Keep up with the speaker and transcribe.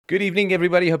Good evening,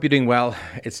 everybody. Hope you're doing well.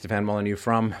 It's Stefan Molyneux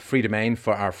from Free Domain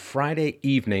for our Friday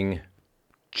evening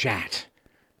chat.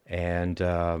 And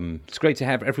it's great to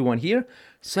have everyone here.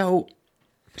 So,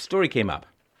 story came up.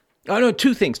 Oh, no,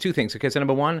 two things. Okay, so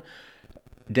number one,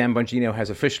 Dan Bongino has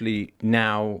officially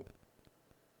now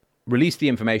released the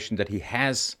information that he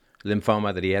has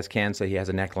lymphoma, that he has cancer, he has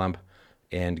a neck lump.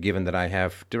 And given that I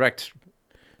have direct,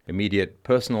 immediate,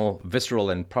 personal, visceral,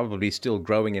 and probably still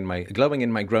glowing in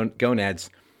my gonads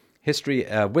history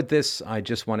with this, I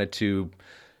just wanted to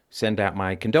send out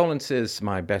my condolences,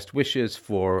 my best wishes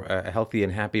for a healthy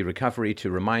and happy recovery,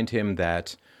 to remind him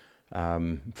that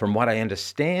from what I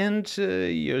understand,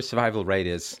 your survival rate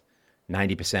is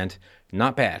 90%.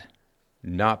 Not bad.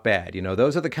 Not bad. You know,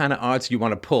 those are the kind of odds you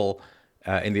want to pull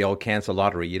in the old cancer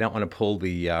lottery. You don't want to pull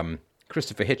the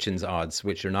Christopher Hitchens odds,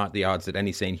 which are not the odds that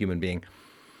any sane human being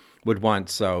would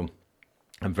want. So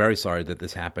I'm very sorry that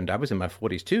this happened. I was in my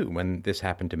 40s too when this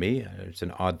happened to me. It's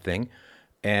an odd thing.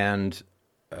 And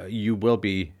you will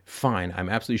be fine. I'm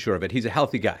absolutely sure of it. He's a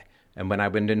healthy guy. And when I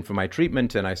went in for my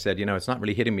treatment and I said, you know, it's not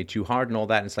really hitting me too hard and all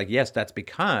that, and it's like, yes, that's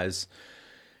because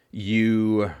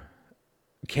you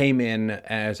came in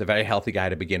as a very healthy guy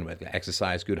to begin with.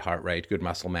 Exercise, good heart rate, good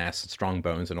muscle mass, strong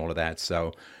bones, and all of that.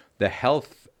 So the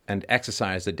health and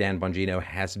exercise that Dan Bongino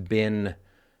has been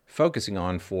focusing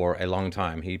on for a long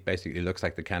time. He basically looks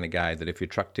like the kind of guy that if your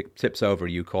truck tips over,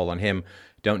 you call on him.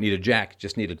 Don't need a Jack,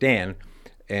 just need a Dan.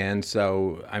 And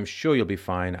so I'm sure you'll be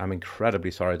fine. I'm incredibly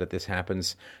sorry that this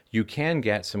happens. You can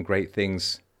get some great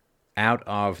things out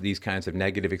of these kinds of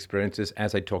negative experiences,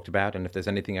 as I talked about. And if there's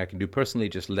anything I can do personally,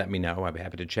 just let me know. I'd be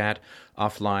happy to chat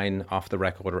offline, off the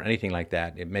record, or anything like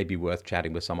that. It may be worth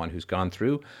chatting with someone who's gone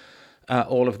through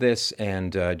all of this,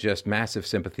 and just massive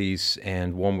sympathies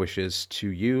and warm wishes to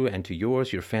you and to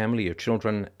yours, your family, your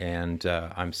children. And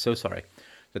I'm so sorry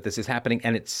that this is happening.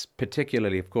 And it's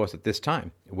particularly, of course, at this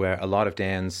time where a lot of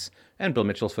Dan's, and Bill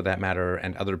Mitchell's for that matter,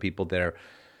 and other people, their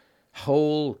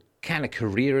whole kind of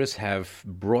careers have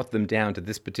brought them down to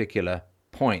this particular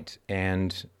point.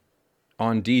 And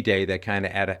on D-Day, they're kind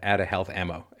of at a health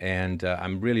ammo. And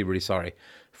I'm really, really sorry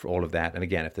for all of that. And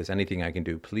again, if there's anything I can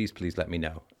do, please let me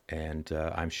know. And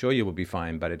I'm sure you will be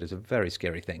fine, but it is a very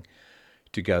scary thing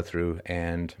to go through.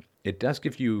 And it does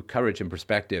give you courage and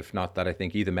perspective. Not that I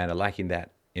think either man are lacking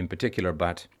that in particular,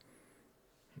 but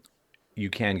you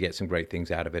can get some great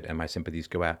things out of it, and my sympathies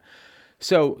go out.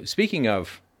 So speaking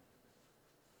of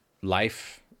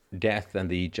life, death, and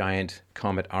the giant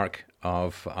comet arc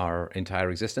of our entire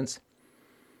existence,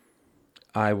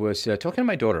 I was talking to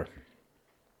my daughter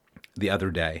the other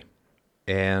day,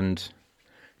 and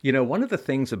you know, one of the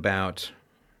things about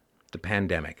the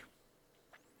pandemic,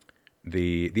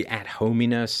 the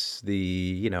at-hominess,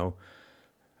 I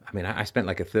spent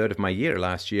like a third of my year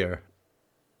last year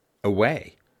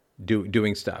away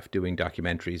doing stuff, doing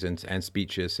documentaries and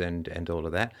speeches and all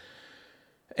of that.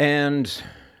 And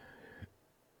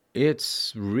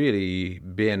it's really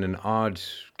been an odd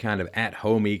kind of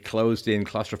at-homey, closed-in,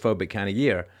 claustrophobic kind of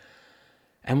year.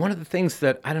 And one of the things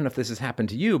that, I don't know if this has happened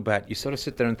to you, but you sort of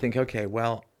sit there and think, okay,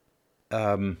 well,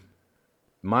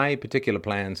 my particular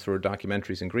plans for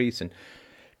documentaries in Greece and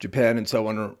Japan and so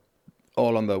on are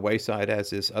all on the wayside,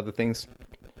 as is other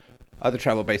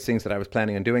travel-based things that I was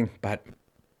planning on doing. But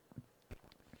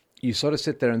you sort of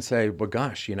sit there and say, well,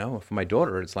 gosh, you know, for my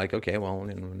daughter, it's like, okay, well,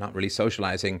 you know, not really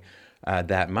socializing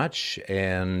that much.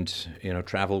 And, you know,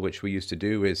 travel, which we used to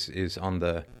do, is on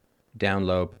the down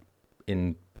low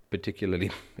in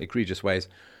particularly egregious ways.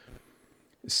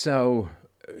 So,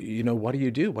 you know, what do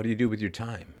you do? What do you do with your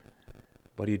time?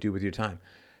 What do you do with your time?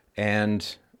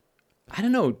 And I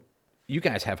don't know, you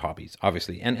guys have hobbies,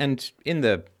 obviously. And in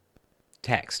the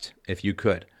text, if you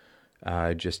could,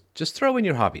 just throw in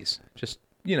your hobbies. Just,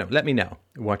 you know, let me know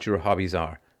what your hobbies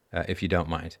are, if you don't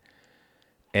mind.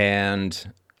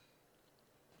 And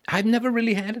I've never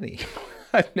really had any.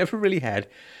 I've never really had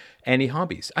any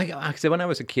hobbies. So when I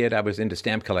was a kid, I was into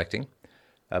stamp collecting.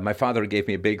 My father gave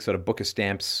me a big sort of book of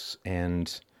stamps,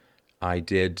 and I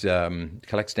did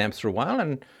collect stamps for a while,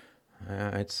 and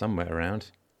it's somewhere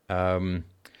around.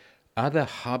 Other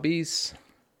hobbies,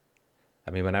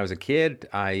 I mean, when I was a kid,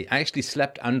 I actually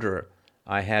slept under.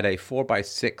 I had a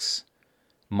 4x6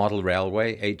 model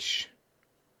railway,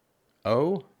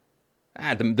 HO,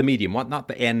 the medium one, not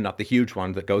the N, not the huge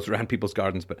one that goes around people's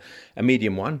gardens, but a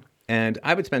medium one. And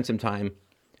I would spend some time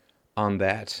on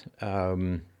that.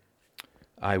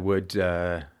 I would,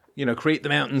 create the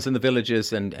mountains and the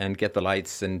villages and get the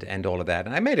lights and all of that.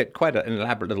 And I made it quite an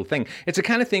elaborate little thing. It's a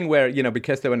kind of thing where, you know,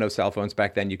 because there were no cell phones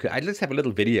back then, I'd just have a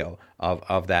little video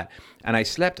of that. And I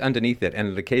slept underneath it,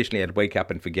 and occasionally I'd wake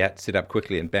up and forget, sit up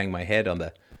quickly and bang my head on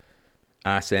the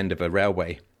arse end of a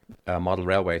railway, model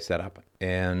railway setup.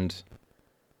 And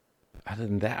other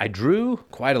than that, I drew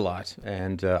quite a lot.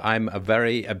 And I'm a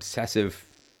very obsessive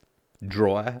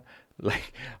drawer.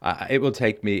 Like it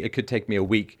could take me a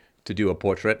week to do a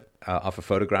portrait of a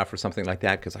photograph or something like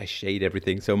that, because I shade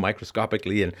everything so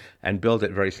microscopically and build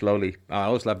it very slowly. I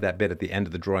always love that bit at the end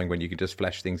of the drawing when you can just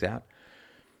flesh things out.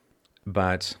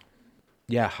 But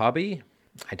yeah, hobby,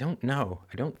 I don't know.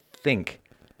 I don't think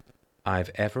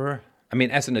I've ever, I mean,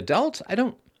 as an adult, I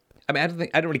don't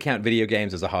really count video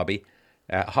games as a hobby.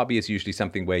 A hobby is usually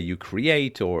something where you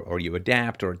create or you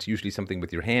adapt, or it's usually something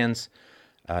with your hands.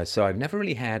 So I've never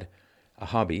really had a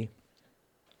hobby.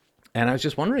 And I was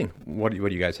just wondering, what do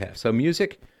you guys have? So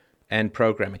music and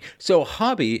programming. So a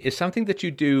hobby is something that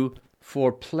you do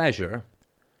for pleasure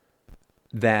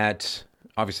that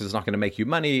obviously is not going to make you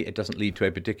money. It doesn't lead to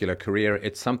a particular career.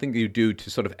 It's something that you do to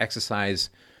sort of exercise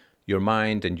your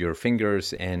mind and your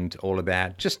fingers and all of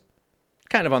that, just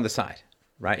kind of on the side,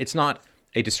 right? It's not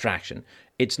a distraction.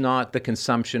 It's not the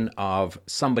consumption of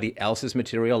somebody else's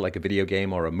material, like a video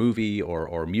game or a movie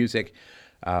or music.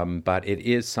 But it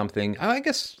is something, I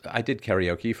guess I did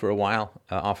karaoke for a while,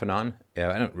 off and on.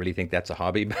 I don't really think that's a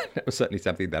hobby, but it was certainly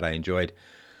something that I enjoyed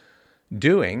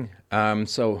doing.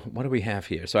 So what do we have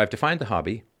here? So I've defined the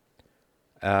hobby.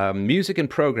 Music and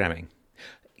programming.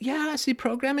 Yeah, see,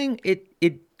 programming,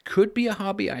 it could be a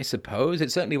hobby, I suppose.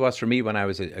 It certainly was for me when I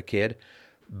was a kid,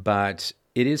 but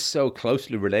it is so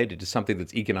closely related to something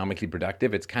that's economically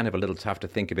productive. It's kind of a little tough to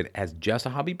think of it as just a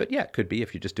hobby, but yeah, it could be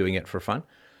if you're just doing it for fun.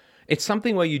 It's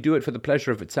something where you do it for the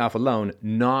pleasure of itself alone,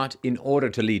 not in order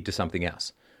to lead to something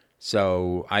else.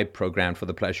 So I programmed for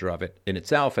the pleasure of it in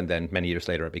itself, and then many years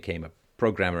later I became a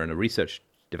programmer and a research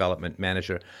development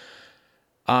manager.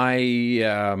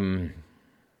 I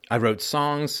wrote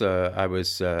songs.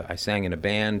 I sang in a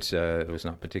band. It was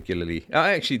not particularly.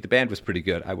 Actually, the band was pretty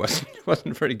good. I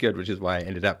wasn't very good, which is why I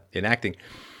ended up in acting.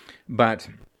 But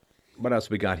what else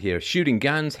we got here? Shooting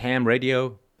guns, ham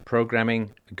radio,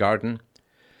 programming, garden.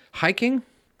 Hiking?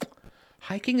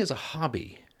 Hiking is a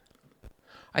hobby.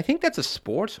 I think that's a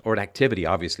sport or an activity,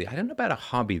 obviously. I don't know about a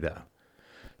hobby, though.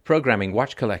 Programming,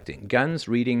 watch collecting, guns,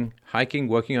 reading, hiking,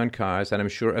 working on cars, and I'm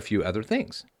sure a few other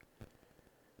things.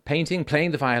 Painting,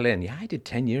 playing the violin. Yeah, I did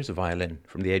 10 years of violin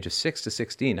from the age of 6 to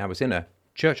 16. I was in a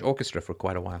church orchestra for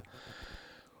quite a while.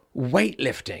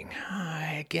 Weightlifting.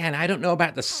 Again, I don't know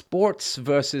about the sports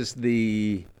versus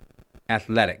the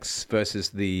athletics versus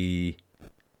the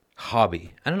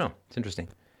hobby. I don't know. It's interesting.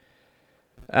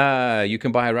 You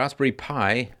can buy a Raspberry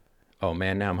Pi. Oh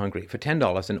man, now I'm hungry. For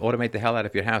 $10 and automate the hell out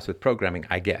of your house with programming,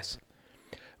 I guess.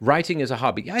 Writing is a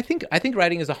hobby. I think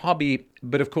writing is a hobby,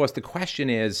 but of course the question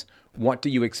is, what do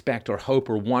you expect or hope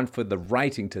or want for the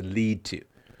writing to lead to?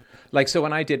 Like, so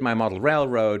when I did my model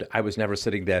railroad, I was never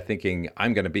sitting there thinking,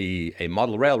 I'm going to be a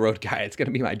model railroad guy. It's going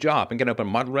to be my job. I'm going to open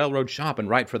a model railroad shop and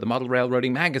write for the Model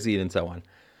Railroading magazine and so on.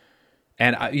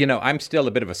 And, I'm still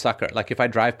a bit of a sucker. Like, if I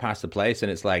drive past the place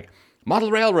and it's like,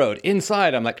 model railroad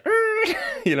inside, I'm like,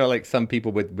 like some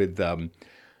people with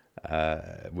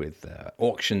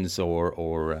auctions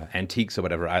or antiques or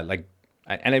whatever. And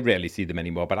I rarely see them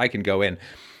anymore, but I can go in.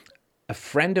 A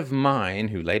friend of mine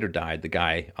who later died, the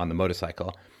guy on the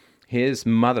motorcycle, his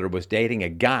mother was dating a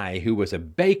guy who was a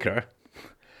baker.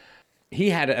 He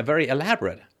had a very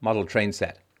elaborate model train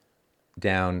set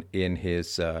down in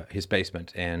his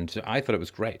basement, and I thought it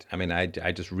was great. I mean, I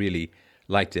just really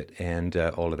liked it and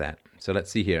all of that. So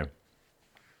let's see here.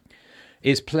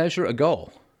 Is pleasure a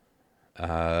goal?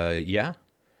 Yeah.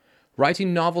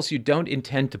 Writing novels you don't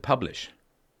intend to publish.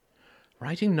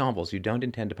 Writing novels you don't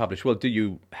intend to publish. Well, do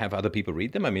you have other people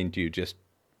read them? I mean, do you just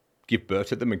give birth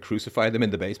to them and crucify them in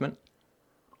the basement?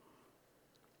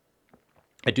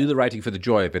 I do the writing for the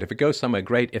joy of it. If it goes somewhere,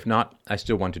 great. If not, I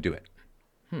still want to do it.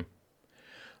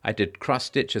 I did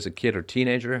cross-stitch as a kid or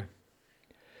teenager.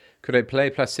 Could I play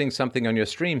plus sing something on your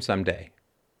stream someday?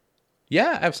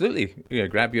 Yeah, absolutely.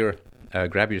 Grab your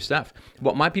stuff.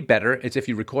 What might be better is if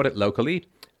you record it locally,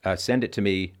 send it to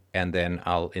me, and then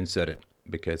I'll insert it,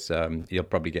 because you'll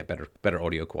probably get better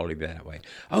audio quality that way.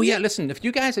 Oh yeah, listen, if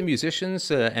you guys are musicians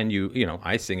and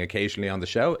I sing occasionally on the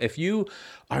show. If you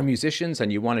are musicians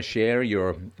and you want to share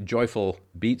your joyful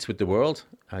beats with the world,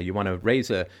 you want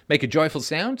to make a joyful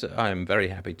sound, I'm very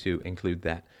happy to include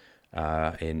that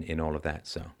in all of that.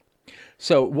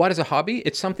 So what is a hobby?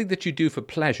 It's something that you do for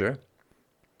pleasure,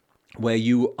 where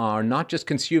you are not just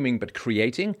consuming but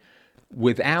creating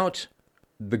without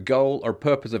the goal or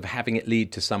purpose of having it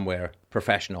lead to somewhere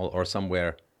professional or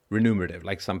somewhere remunerative,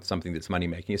 like something that's money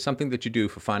making. It's something that you do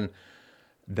for fun,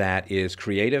 that is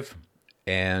creative,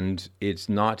 and it's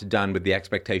not done with the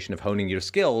expectation of honing your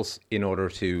skills in order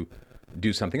to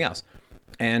do something else.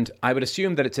 And I would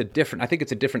assume that I think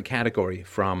it's a different category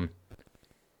from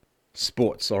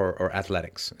sports or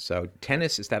athletics. So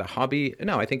tennis, is that a hobby?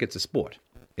 No, I think it's a sport,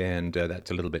 and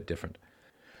that's a little bit different.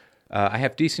 I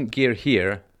have decent gear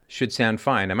here. Should sound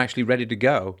fine. I'm actually ready to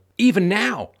go. Even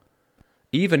now.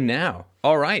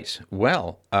 All right.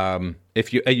 Well, are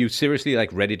you seriously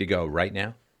like ready to go right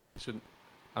now?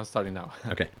 I'm starting now.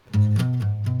 Okay.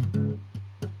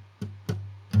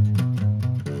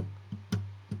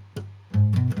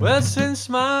 Well, since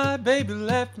my baby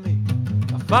left me,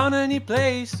 I found a new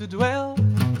place to dwell.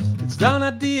 It's down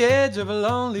at the edge of a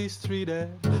lonely street at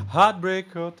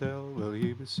Heartbreak Hotel. Well,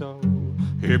 he'd be so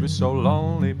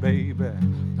lonely, baby.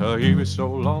 Oh, he'd be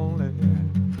so lonely.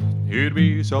 He'd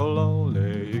be so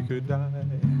lonely he could die.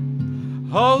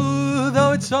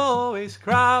 Although it's always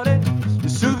crowded, you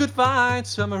still could find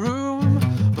some room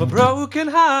for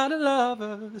broken-hearted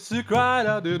lovers who cried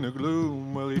out in the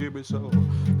gloom. Well, he'd be so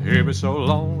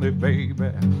lonely,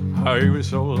 baby. Oh, he'd be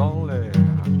so lonely.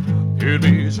 He'd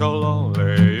be so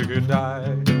lonely you could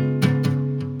die.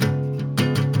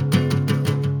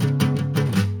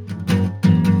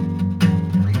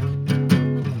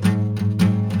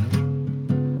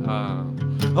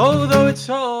 Although it's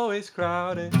always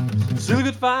crowded, still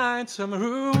could find some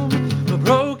room for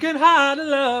broken-hearted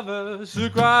lovers who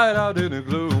cried out in the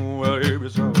gloom. Well, he'd be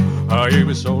so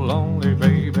lonely,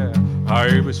 baby.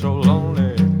 He'd be so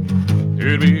lonely.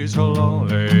 He'd be so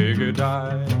lonely he could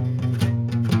die.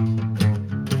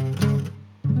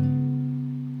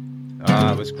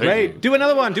 It was great. Do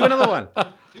another one.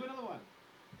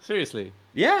 Seriously?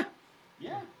 Yeah.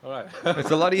 All right.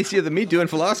 It's a lot easier than me doing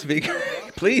philosophy.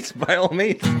 Please, by all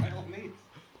means.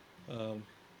 All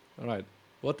right.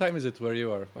 What time is it where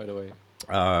you are, by the way?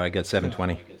 I got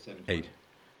 7:28.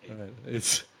 All right.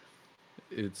 It's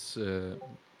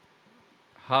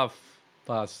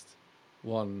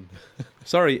 1:30.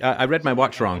 Sorry, I read my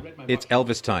watch wrong. It's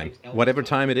Elvis time. Whatever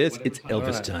time it is, it's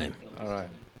Elvis time. All right.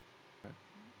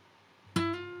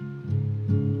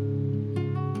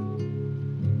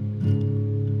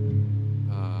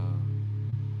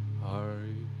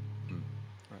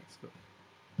 Let's go.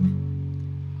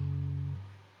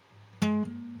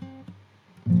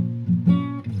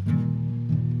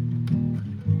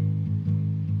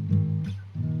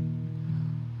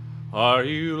 Are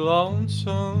you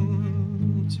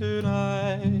lonesome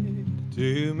tonight? Do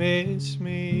you miss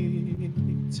me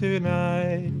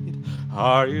tonight?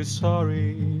 Are you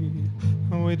sorry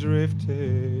we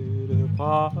drifted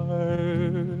apart?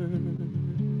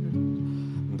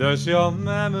 Does your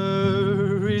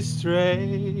memory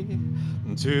stray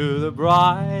to the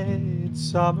bright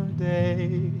summer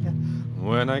day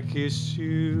when I kissed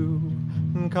you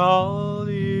and called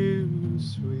you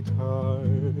sweetheart?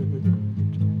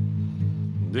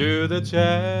 Do the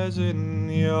chairs in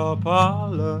your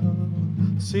parlor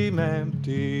seem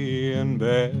empty and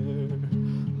bare?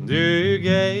 Do you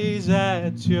gaze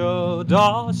at your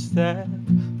doorstep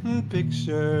and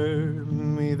picture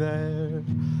me there?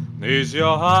 Is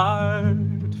your heart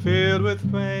filled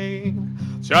with pain?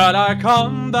 Shall I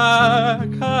come back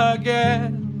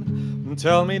again?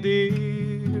 Tell me,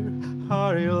 dear,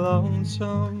 are you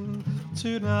lonesome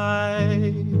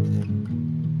tonight?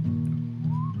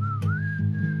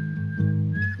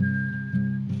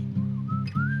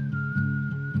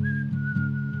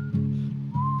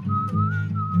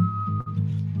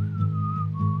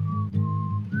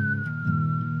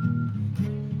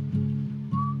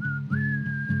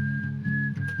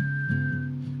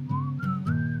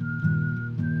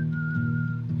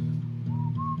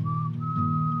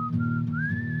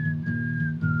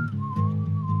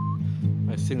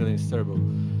 Singing is terrible.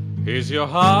 Is your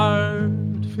heart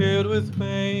filled with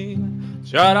pain?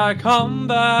 Shall I come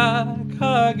back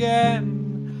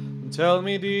again? Tell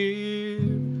me, dear,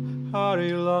 are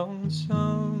you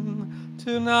lonesome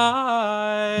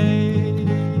tonight?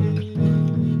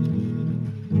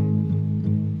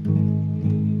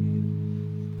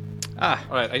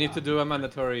 All right, I need to do a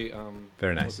mandatory.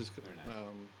 Very nice.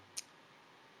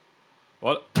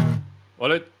 Wait.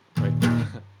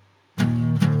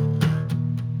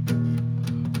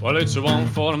 Well, it's a one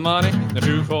for the money, the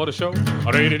two for the show.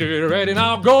 Ready,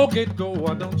 now go,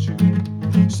 why don't you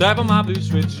step on my blue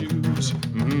suede shoes?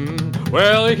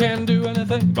 Well, you can't do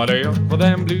anything but lay up for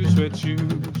them blue suede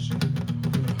shoes.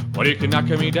 Well, you can knock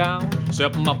me down,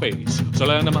 step on my face, so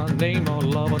land my name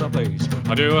all over the place.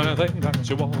 I do anything that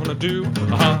you wanna do,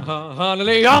 honey,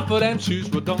 lay off for them shoes,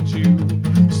 but don't you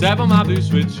step on my blue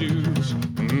suede shoes.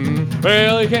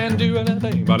 Well, you can't do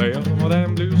anything but lay off for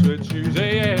them blue suede shoes,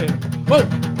 yeah. Whoa!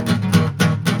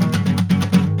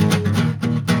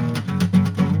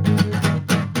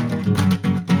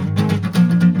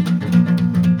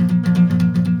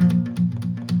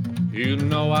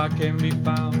 I can be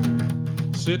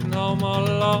found sitting home all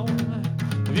alone.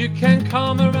 If you can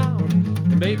come around,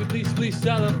 and baby, please, please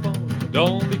telephone.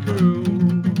 Don't be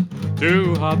cruel,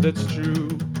 too hard, that's true.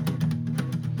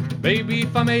 Baby,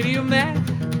 if I made you mad,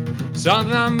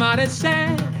 something I might have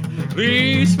said,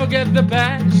 please forget the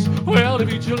past. Well, the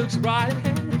future looks bright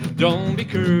ahead. Don't be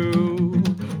cruel,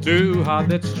 too hard,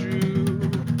 that's true.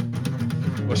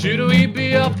 Well, should we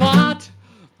be apart?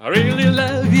 I really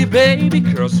love you, baby,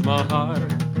 cross my heart.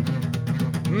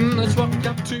 Let's walk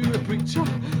up to the preacher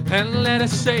and let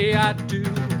us say I do.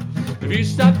 If you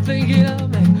stop thinking of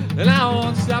me, then I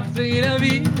won't stop thinking of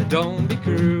you. Don't be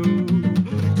cruel,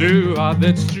 too hard,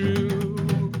 that's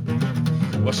true.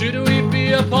 Well, should we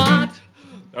be apart?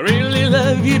 I really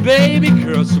love you, baby,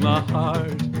 cross my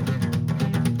heart.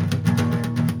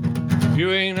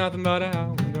 You ain't nothing but a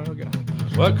hound dog,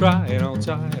 we're crying all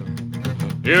time.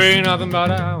 You ain't nothing but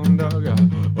a hound dog,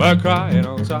 we're crying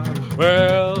all time.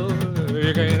 Well,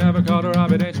 you can't ever call a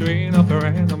rabbit, and you ain't a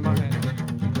friend of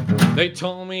mine. They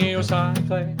told me it was high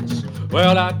class,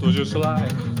 well, that was just a lie.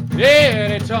 Yeah,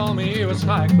 they told me it was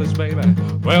high class, baby,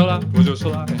 well, that was just a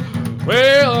lie.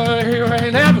 Well, you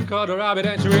ain't never caught a rabbit,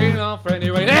 and you ain't no friend.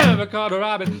 You ain't never caught a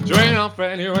rabbit, you ain't no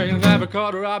friend. You ain't never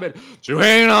caught a rabbit, you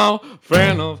ain't no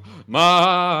friend of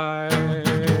mine.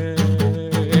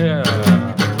 Yeah.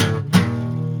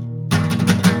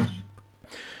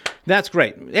 That's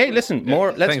great. Hey, listen,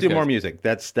 more. Let's Thanks, do guys. more music.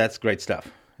 That's great stuff,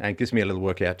 and it gives me a little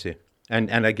workout too.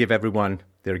 And I give everyone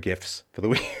their gifts for the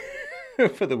week.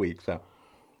 For the week.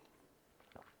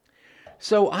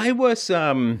 So I was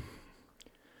talking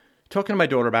to my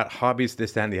daughter about hobbies,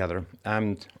 this, that, and the other.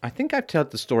 And I think I've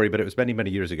told the story, but it was many, many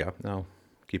years ago. I'll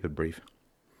keep it brief.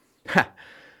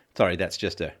 Sorry, that's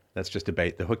just a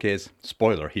bait. The hook is,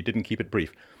 spoiler, he didn't keep it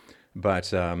brief.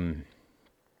 But a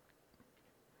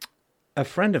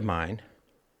friend of mine,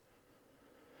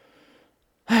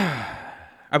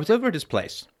 I was over at his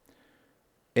place,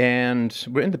 and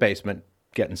we're in the basement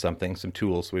getting something, some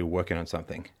tools. We were working on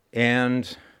something. And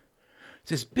it's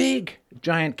this big,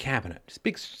 giant cabinet, this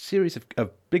big series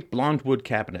of big blonde wood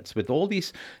cabinets with all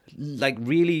these, like,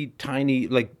 really tiny,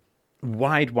 like,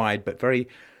 wide, but very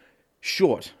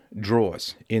short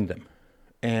drawers in them.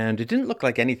 And it didn't look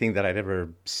like anything that I'd ever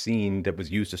seen that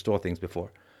was used to store things before.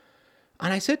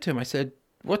 And I said to him,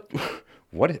 what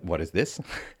is this?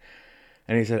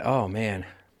 And he said, oh, man,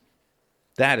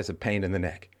 that is a pain in the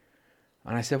neck.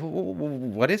 And I said, well,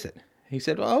 what is it? He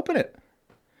said, well, open it.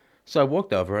 So I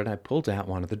walked over and I pulled out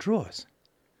one of the drawers.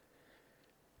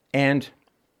 And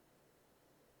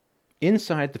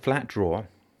inside the flat drawer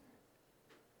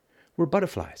were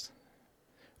butterflies.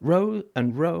 Row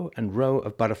and row and row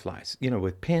of butterflies,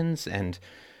 with pins and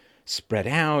spread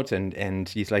out. And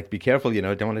he's like, be careful,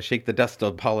 don't want to shake the dust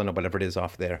or pollen or whatever it is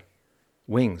off their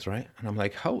wings, right? And I'm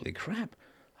like, holy crap.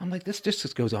 I'm like, this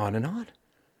just goes on and on.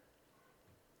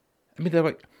 I mean, there were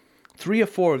like 3 or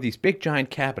 4 of these big giant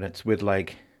cabinets with,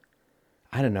 like,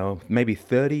 I don't know, maybe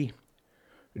 30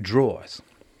 drawers.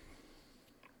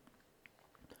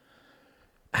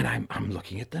 And I'm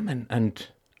looking at them, and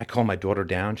I call my daughter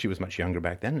down. She was much younger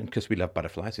back then, and because we love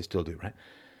butterflies, I still do, right?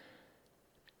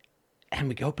 And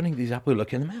we're opening these up, we're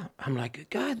looking them out. I'm like,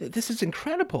 God, this is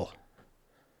incredible.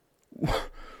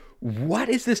 What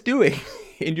is this doing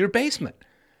in your basement?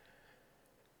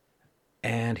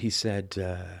 And he said,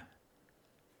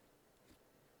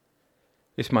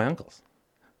 it's my uncle's.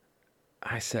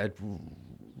 I said,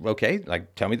 okay,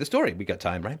 like, tell me the story. We got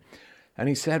time, right? And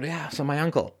he said, yeah, so my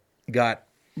uncle got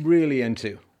really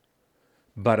into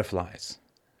butterflies.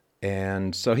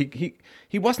 And so he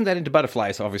wasn't that into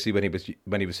butterflies, obviously, when he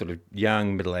was sort of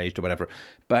young, middle-aged or whatever.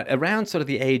 But around sort of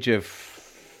the age of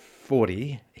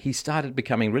 40, he started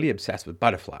becoming really obsessed with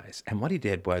butterflies. And what he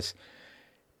did was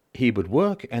he would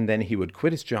work, and then he would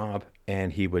quit his job,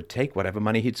 and he would take whatever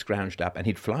money he'd scrounged up, and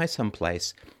he'd fly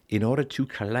someplace in order to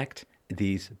collect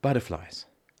these butterflies.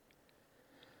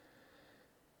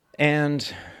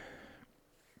 And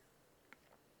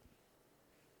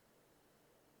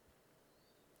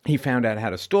he found out how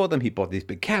to store them. He bought these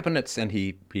big cabinets, and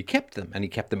he kept them, and he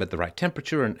kept them at the right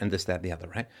temperature, and this, that, and the other,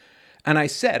 right? And I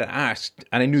asked,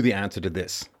 and I knew the answer to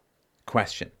this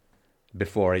question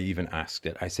before I even asked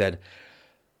it. I said,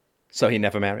 so he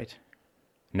never married?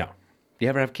 No. Do you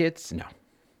ever have kids? No.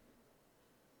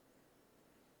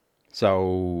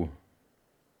 So,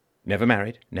 never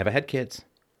married, never had kids,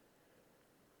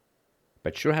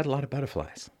 but sure had a lot of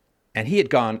butterflies. And he had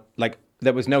gone, like,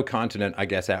 there was no continent, I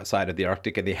guess, outside of the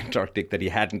Arctic and the Antarctic that he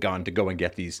hadn't gone to go and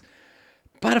get these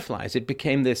butterflies. It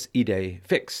became this idée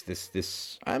fixe,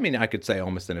 this, I mean, I could say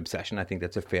almost an obsession. I think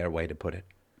that's a fair way to put it.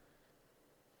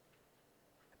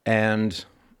 And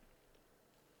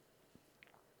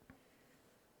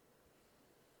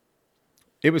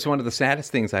it was one of the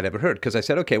saddest things I'd ever heard, because I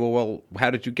said, okay, well, how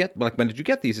did you get, like, when did you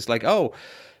get these? It's like, oh,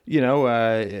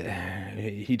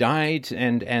 he died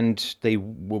and they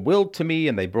were willed to me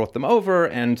and they brought them over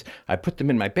and I put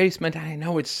them in my basement. I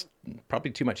know it's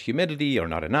probably too much humidity or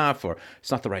not enough, or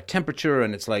it's not the right temperature.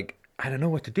 And it's like, I don't know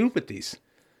what to do with these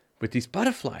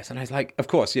butterflies. And I was like, of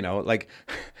course, like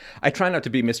I try not to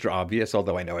be Mr. Obvious,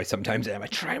 although I know I sometimes am. I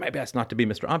try my best not to be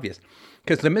Mr. Obvious,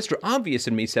 because the Mr. Obvious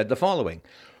in me said the following: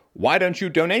 why don't you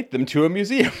donate them to a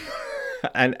museum?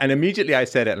 And immediately I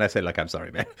said it, and I said, like, I'm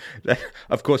sorry, man.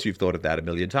 Of course you've thought of that a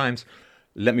million times.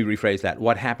 Let me rephrase that.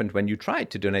 What happened when you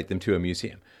tried to donate them to a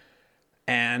museum?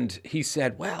 And he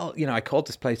said, well, I called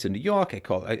this place in New York.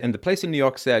 And the place in New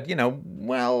York said,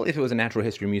 well, if it was a natural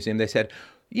history museum, they said,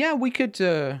 yeah, we could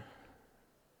take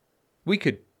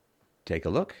a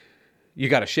look. You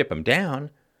got to ship them down.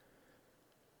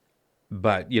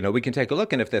 But, we can take a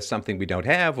look. And if there's something we don't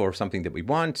have or something that we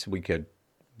want, we could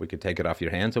take it off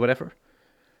your hands or whatever.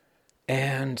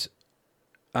 And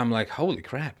I'm like, holy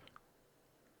crap.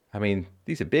 I mean,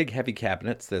 these are big, heavy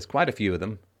cabinets. There's quite a few of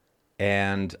them.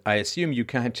 And I assume you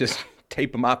can't just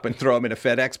tape them up and throw them in a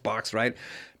FedEx box, right?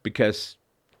 Because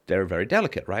they're very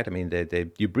delicate, right? I mean,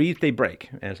 you breathe, they break,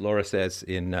 as Laura says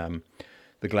in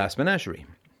The Glass Menagerie.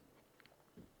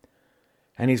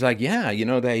 And he's like, yeah,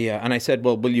 they. And I said,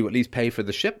 well, will you at least pay for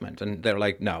the shipment? And they're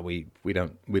like, no, we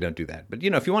don't do that. But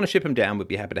if you want to ship them down, we'd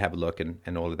be happy to have a look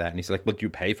and all of that. And he's like, well, do you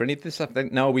pay for any of this stuff?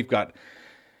 No, we got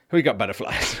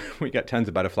butterflies. We got tons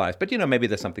of butterflies. But maybe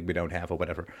there's something we don't have or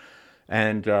whatever.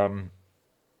 And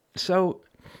so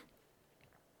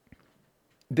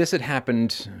this had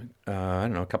happened, I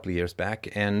don't know, a couple of years back,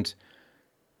 and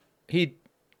it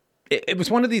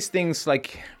was one of these things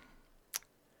like.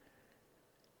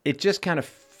 It just kind of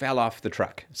fell off the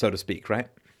truck, so to speak, right?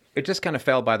 It just kind of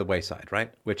fell by the wayside,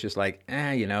 right? Which is like,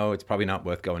 it's probably not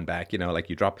worth going back. Like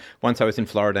once I was in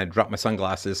Florida, I dropped my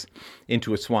sunglasses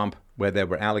into a swamp where there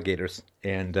were alligators.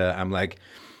 And I'm like,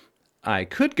 I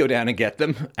could go down and get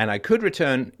them, and I could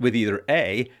return with either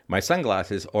A, my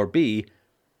sunglasses, or B,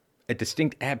 a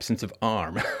distinct absence of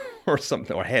arm or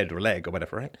something, or head or leg or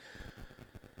whatever, right?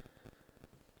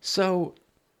 So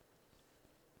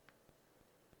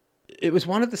it was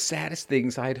one of the saddest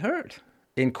things I'd heard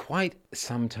in quite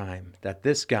some time, that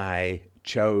this guy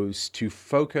chose to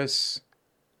focus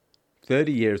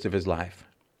 30 years of his life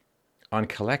on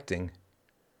collecting,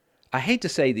 I hate to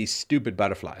say these stupid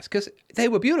butterflies, because they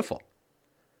were beautiful.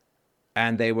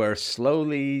 And they were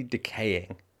slowly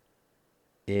decaying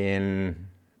in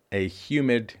a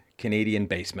humid Canadian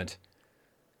basement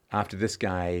after this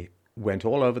guy went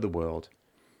all over the world,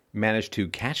 managed to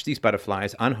catch these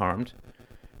butterflies unharmed,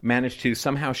 managed to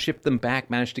somehow ship them back,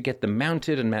 managed to get them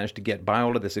mounted, and managed to buy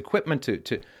all of this equipment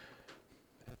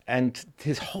and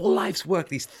his whole life's work,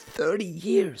 these 30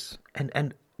 years,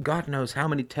 and God knows how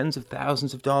many tens of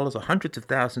thousands of dollars or hundreds of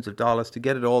thousands of dollars to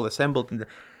get it all assembled and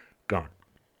gone.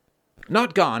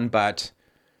 Not gone, but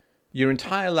your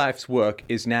entire life's work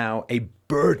is now a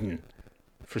burden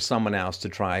for someone else to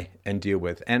try and deal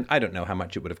with. And I don't know how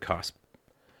much it would have cost.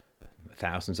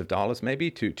 Thousands of dollars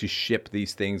maybe to ship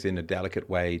these things in a delicate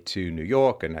way to New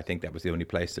York, and I think that was the only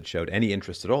place that showed any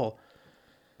interest at all.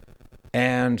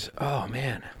 And oh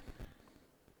man,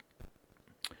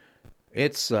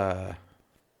 it's a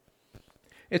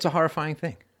horrifying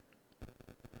thing.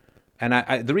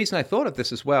 And the reason I thought of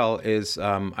this as well is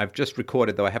I've just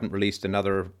recorded, though I haven't released,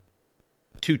 another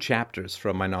 2 chapters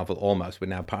from my novel Almost. We're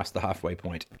now past the halfway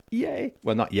point. Yay.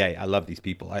 Well, not yay. I love these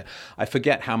people. I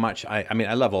forget how much I mean,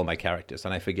 I love all my characters,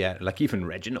 and I forget, like even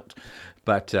Reginald.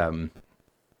 But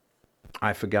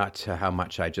I forgot how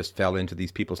much I just fell into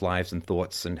these people's lives and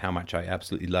thoughts, and how much I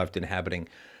absolutely loved inhabiting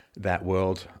that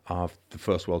world of the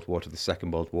First World War to the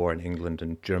Second World War in England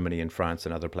and Germany and France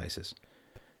and other places.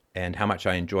 And how much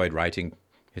I enjoyed writing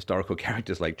historical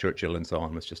characters like Churchill and so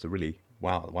on. It was just a really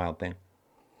wild thing.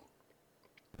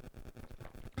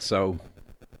 So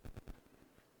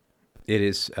it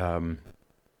is,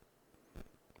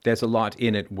 there's a lot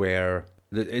in it where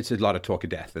it's a lot of talk of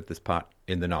death at this part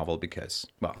in the novel because,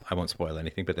 well, I won't spoil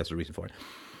anything, but there's a reason for it.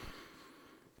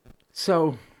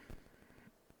 So,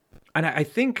 and I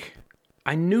think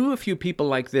I knew a few people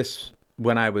like this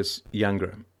when I was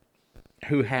younger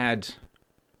who had,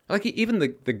 like even the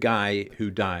guy who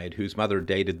died, whose mother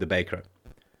dated the baker.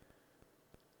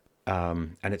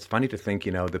 And it's funny to think,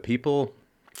 the people.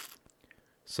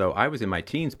 So I was in my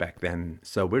teens back then,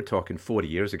 so we're talking 40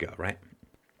 years ago, right?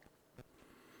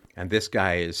 And this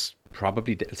guy is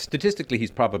probably, statistically,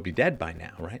 he's probably dead by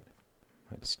now, right?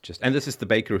 It's just, and this is the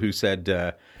baker who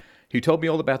said, he told me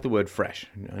all about the word fresh.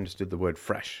 I understood the word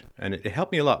fresh. And it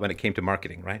helped me a lot when it came to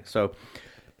marketing, right? So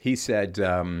he said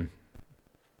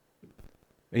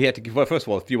he had to. Well, first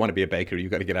of all, if you want to be a baker,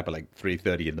 you've got to get up at like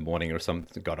 3:30 in the morning or some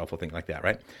god awful thing like that,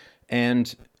 right?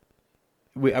 And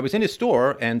I was in his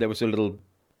store, and there was a little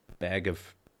bag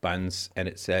of buns, and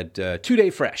it said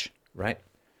 2-day fresh, right?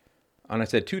 And I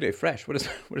said, 2-day fresh? What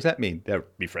does that mean? They'll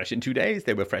be fresh in 2 days?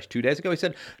 They were fresh 2 days ago? He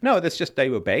said, no, that's just they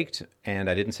were baked, and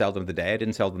I didn't sell them the day. I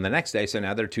didn't sell them the next day, so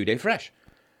now they're 2-day fresh.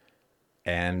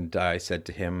 And I said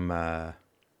to him,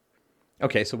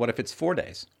 okay, so what if it's 4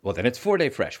 days? Well, then it's 4-day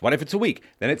fresh. What if it's a week?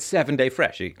 Then it's 7-day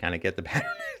fresh. You kind of get the pattern.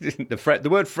 The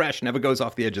word fresh never goes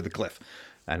off the edge of the cliff.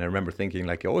 And I remember thinking,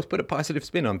 like, you always put a positive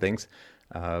spin on things.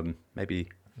 Maybe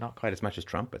not quite as much as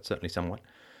Trump, but certainly somewhat.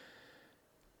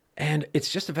 And it's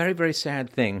just a very, very sad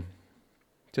thing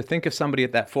to think of somebody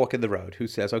at that fork in the road who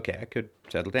says, okay, I could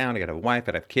settle down, I got a wife,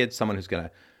 I have kids, someone who's going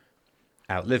to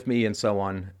outlive me and so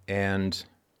on. And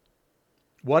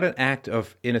what an act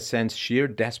of, in a sense, sheer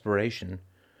desperation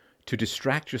to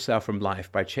distract yourself from life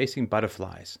by chasing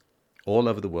butterflies all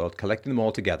over the world, collecting them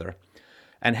all together,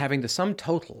 and having the sum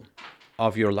total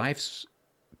of your life's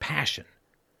passion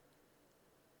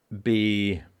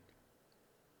be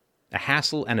a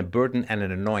hassle and a burden and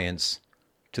an annoyance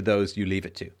to those you leave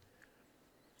it to.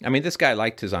 I mean, this guy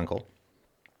liked his uncle.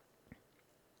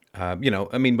 When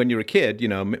you're a kid,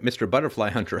 Mr. Butterfly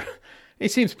Hunter, he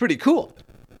seems pretty cool.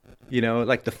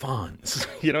 Like the Fonz.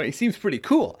 He seems pretty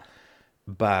cool.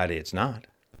 But it's not.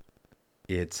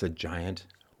 It's a giant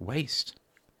waste.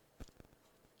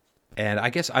 And I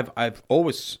guess I've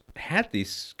always had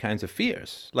these kinds of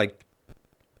fears. Like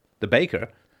the baker,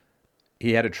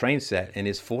 he had a train set in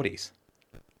his 40s.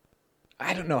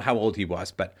 I don't know how old he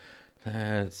was, but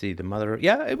let's see, the mother,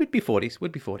 yeah, it would be 40s,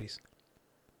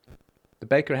 The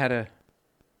baker had a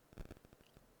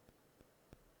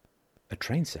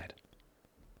train set.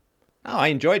 Oh, I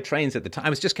enjoyed trains at the time. I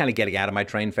was just kind of getting out of my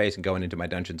train phase and going into my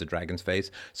Dungeons & Dragons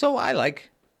phase. So I like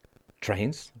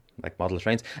trains, like model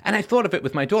trains. And I thought of it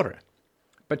with my daughter.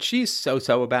 But she's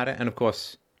so-so about it. And of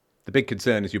course, the big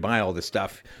concern is you buy all this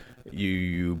stuff,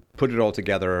 you put it all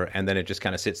together, and then it just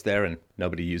kind of sits there and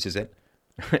nobody uses it.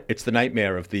 It's the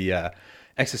nightmare of the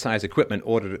exercise equipment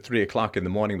ordered at 3 o'clock in the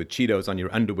morning with Cheetos on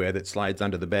your underwear that slides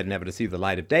under the bed never to see the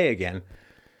light of day again.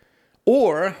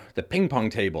 Or the ping pong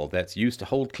table that's used to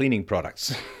hold cleaning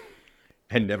products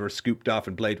and never scooped off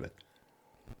and played with.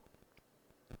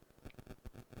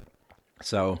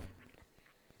 So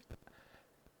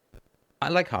I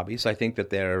like hobbies. I think that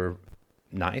they're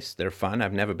nice. They're fun.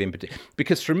 I've never been...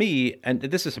 Because for me, and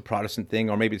this is a Protestant thing,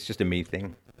 or maybe it's just a me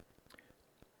thing,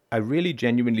 I really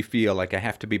genuinely feel like I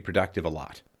have to be productive a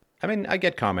lot. I mean, I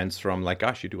get comments from like,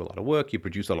 gosh, you do a lot of work, you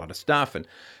produce a lot of stuff. And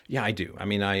yeah, I do. I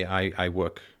mean, I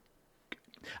work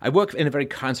in a very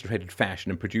concentrated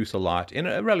fashion and produce a lot in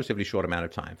a relatively short amount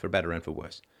of time, for better and for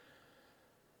worse.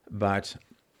 But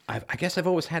I guess I've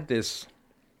always had this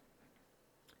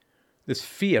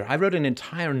fear. I wrote an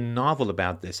entire novel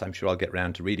about this. I'm sure I'll get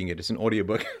around to reading it. It's an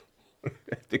audiobook.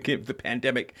 The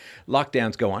pandemic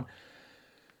lockdowns go on.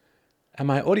 And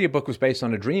my audiobook was based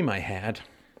on a dream I had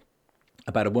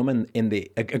about a woman a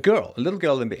little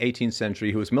girl in the 18th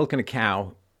century who was milking a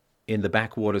cow in the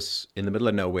backwaters in the middle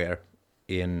of nowhere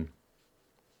in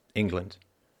England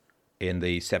in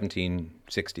the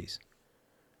 1760s.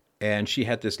 And she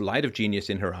had this light of genius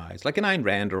in her eyes, like an Ayn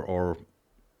Rand or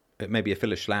maybe a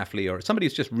Phyllis Schlafly or somebody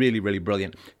who's just really, really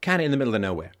brilliant, kind of in the middle of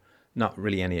nowhere. Not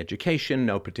really any education,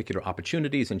 no particular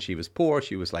opportunities, and she was poor.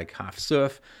 She was like half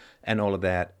serf and all of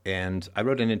that. And I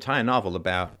wrote an entire novel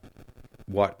about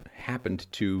what happens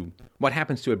to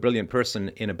a brilliant person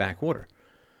in a backwater.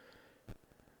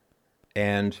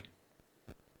 And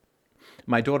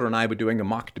my daughter and I were doing a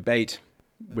mock debate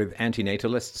with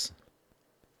antinatalists.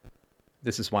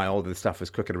 This is why all this stuff is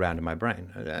cooking around in my brain.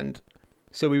 And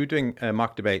so we were doing a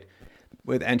mock debate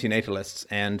with antinatalists,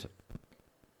 and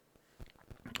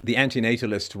the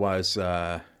antinatalist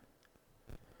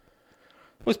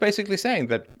was basically saying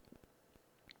that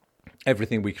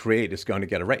everything we create is going to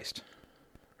get erased.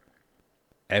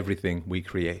 Everything we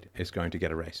create is going to get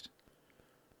erased.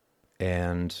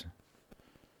 And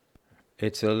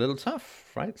it's a little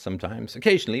tough, right? Sometimes,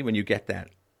 occasionally, when you get that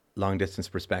long-distance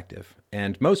perspective.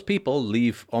 And most people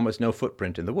leave almost no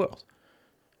footprint in the world.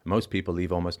 Most people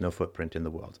leave almost no footprint in the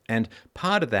world. And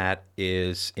part of that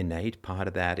is innate. Part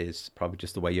of that is probably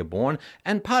just the way you're born.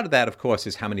 And part of that, of course,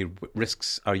 is how many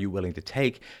risks are you willing to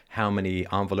take? How many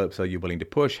envelopes are you willing to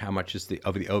push? How much is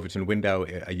of the Overton window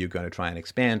are you going to try and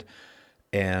expand?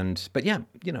 But yeah,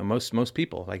 most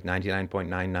people, like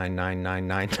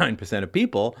 99.99999% of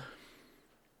people,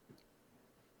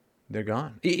 they're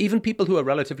gone. Even people who are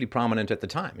relatively prominent at the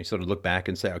time. You sort of look back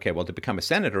and say, okay, well, to become a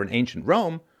senator in ancient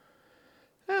Rome,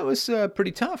 It was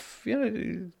pretty tough,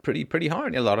 pretty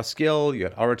hard. A lot of skill. You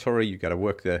got oratory. You got to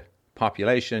work the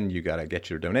population. You got to get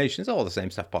your donations. All the same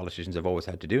stuff politicians have always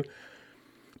had to do.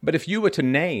 But if you were to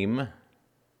name,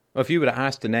 or if you were to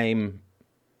ask to name,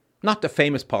 not the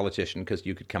famous politician, because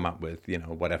you could come up with,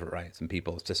 whatever, right? Some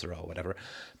people, Cicero, whatever.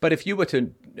 But if you were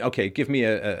to, okay, give me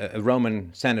a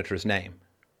Roman senator's name.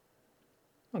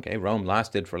 Okay, Rome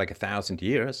lasted for like 1,000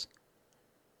 years.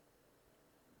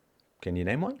 Can you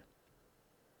name one?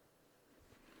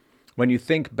 When you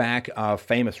think back of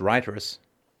famous writers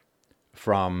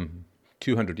from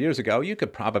 200 years ago, you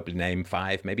could probably name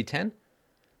 5, maybe 10.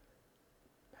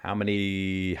 How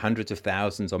many hundreds of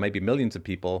thousands or maybe millions of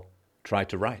people tried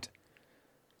to write?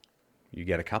 You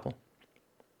get a couple.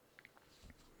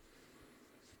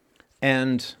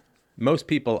 And most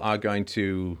people are going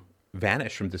to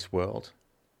vanish from this world.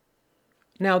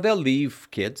 Now, they'll leave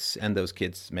kids, and those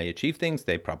kids may achieve things.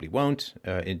 They probably won't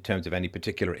in terms of any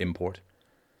particular import.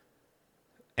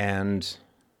 And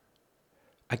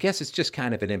I guess it's just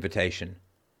kind of an invitation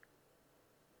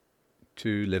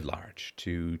to live large,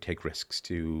 to take risks,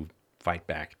 to fight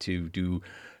back, to do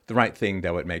the right thing,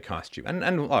 though it may cost you. And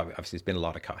obviously, it's been a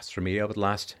lot of costs for me over the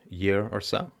last year or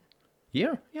so.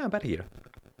 Year? Yeah, about a year.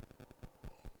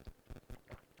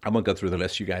 I won't go through the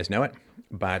list, you guys know it.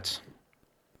 But,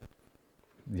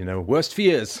 worst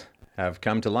fears have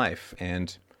come to life.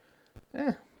 And,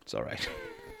 it's all right.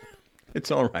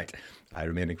 It's all right. I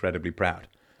remain incredibly proud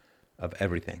of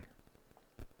everything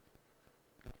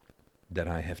that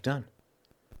I have done.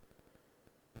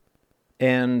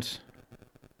 And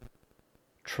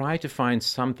try to find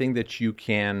something that you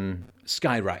can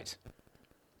skywrite.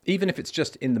 Even if it's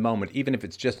just in the moment, even if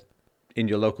it's just in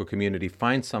your local community,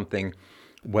 find something,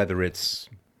 whether it's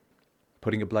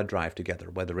putting a blood drive together,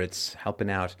 whether it's helping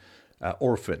out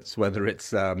orphans, whether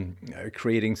it's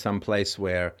creating some place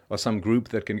or some group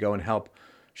that can go and help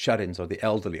shut-ins or the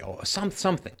elderly, or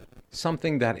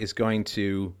something that is going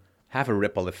to have a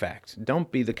ripple effect. Don't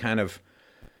be the kind of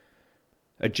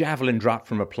a javelin dropped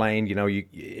from a plane,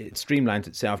 it streamlines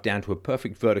itself down to a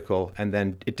perfect vertical, and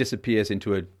then it disappears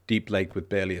into a deep lake with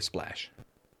barely a splash.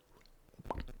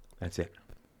 That's it.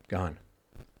 Gone.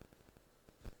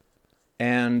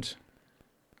 And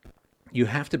you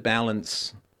have to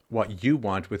balance what you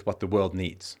want with what the world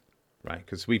needs. Right,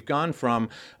 because we've gone from,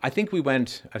 I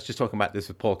was just talking about this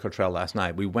with Paul Cottrell last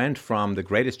night, we went from the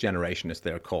greatest generation, as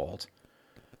they're called,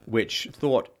 which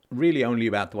thought really only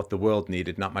about what the world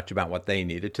needed, not much about what they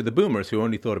needed, to the boomers who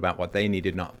only thought about what they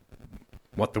needed, not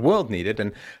what the world needed,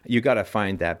 and you got to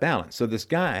find that balance. So this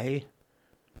guy,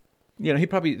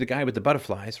 the guy with the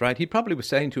butterflies, right, he probably was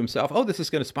saying to himself, this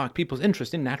is going to spark people's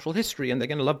interest in natural history, and they're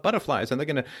going to love butterflies, and they're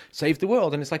going to save the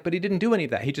world, and it's like, but he didn't do any of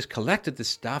that. He just collected this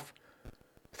stuff,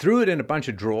 threw it in a bunch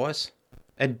of drawers,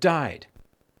 and died.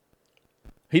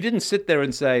 He didn't sit there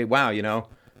and say, wow,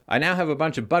 I now have a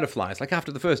bunch of butterflies. Like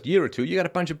after the first year or two, you got a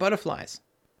bunch of butterflies.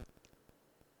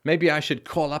 Maybe I should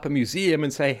call up a museum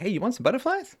and say, hey, you want some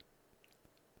butterflies?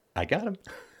 I got them.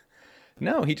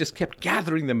 No, he just kept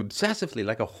gathering them obsessively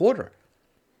like a hoarder.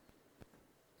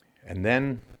 And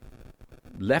then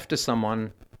left them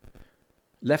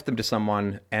to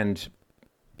someone, and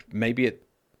maybe at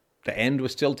the end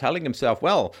was still telling himself,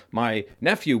 well, my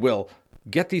nephew will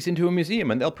get these into a museum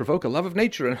and they'll provoke a love of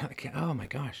nature. And oh my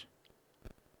gosh.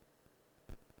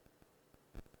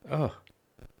 Oh.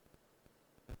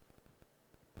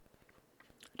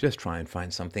 Just try and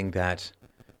find something that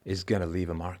is going to leave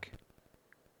a mark.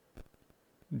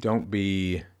 Don't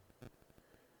be...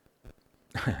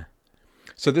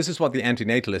 So this is what the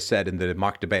antinatalist said in the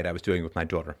mock debate I was doing with my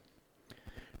daughter.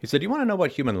 He said, you want to know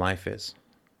what human life is?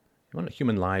 You want what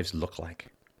human lives look like?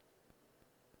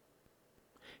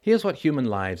 Here's what human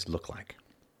lives look like.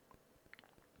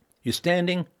 You're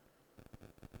standing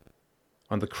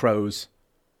on the crow's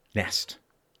nest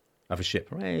of a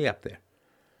ship, way up there.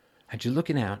 And you're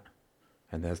looking out,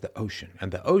 and there's the ocean.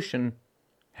 And the ocean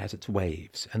has its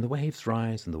waves. And the waves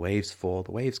rise, and the waves fall.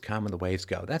 The waves come, and the waves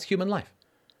go. That's human life.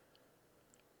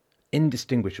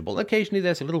 Indistinguishable. Occasionally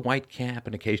there's a little white cap,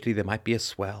 and occasionally there might be a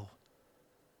swell.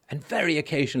 And very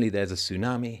occasionally there's a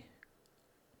tsunami.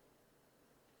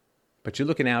 But you're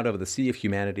looking out over the sea of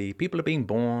humanity. People are being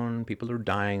born. People are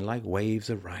dying. Like waves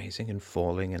are rising and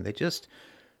falling. And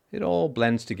it all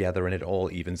blends together and it all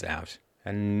evens out.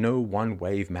 And no one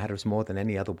wave matters more than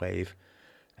any other wave.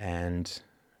 And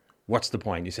what's the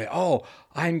point? You say,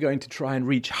 I'm going to try and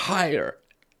reach higher.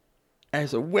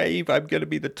 As a wave, I'm going to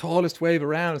be the tallest wave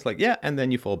around. It's like, yeah, and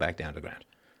then you fall back down to the ground.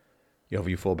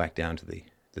 You fall back down to the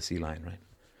sea line, right?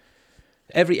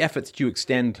 Every effort that you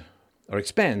extend or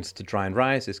expands to try and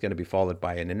rise, it's going to be followed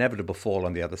by an inevitable fall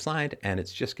on the other side, and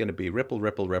it's just going to be ripple,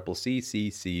 ripple, ripple,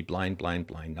 see, blind, blind,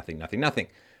 blind, nothing, nothing, nothing.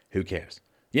 Who cares?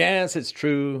 Yes, it's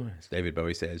true. As David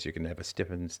Bowie says, you can never step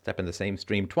in the same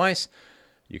stream twice.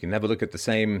 You can never look at the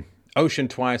same ocean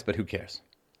twice, but who cares?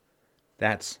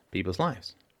 That's people's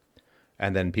lives.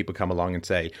 And then people come along and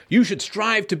say, you should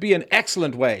strive to be an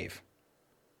excellent wave,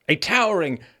 a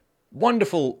towering,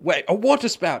 wonderful wave, a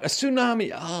waterspout, a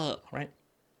tsunami, right?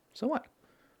 So what?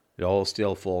 It all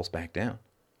still falls back down.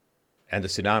 And the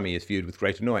tsunami is viewed with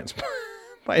great annoyance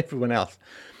by everyone else.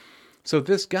 So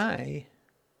this guy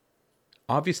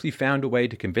obviously found a way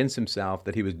to convince himself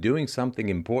that he was doing something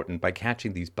important by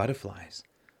catching these butterflies.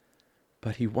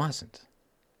 But he wasn't.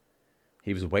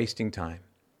 He was wasting time.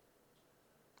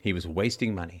 He was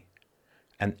wasting money.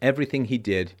 And everything he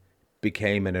did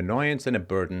became an annoyance and a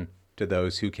burden to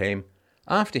those who came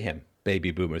after him.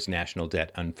 Baby boomers, national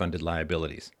debt, unfunded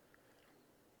liabilities.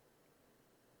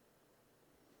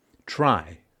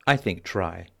 Try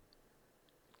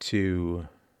to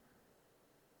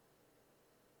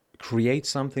create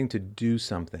something, to do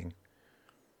something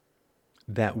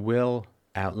that will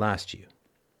outlast you.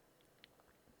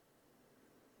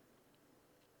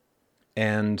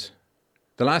 And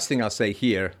the last thing I'll say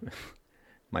here,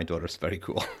 my daughter's very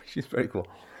cool. She's very cool.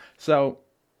 So,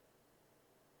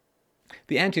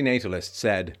 the antinatalist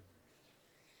said,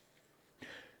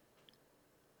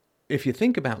 if you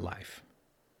think about life,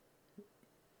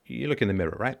 you look in the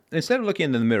mirror, right? Instead of looking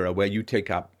in the mirror where you take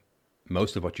up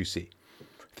most of what you see,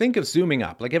 think of zooming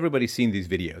up. Like everybody's seen these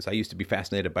videos. I used to be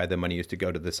fascinated by them when I used to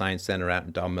go to the Science Center out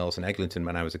in Don Mills and Eglinton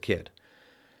when I was a kid.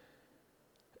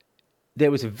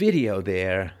 There was a video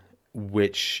there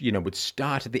which, would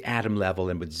start at the atom level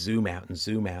and would zoom out and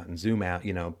zoom out and zoom out,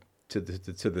 to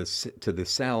the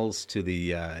cells, to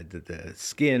the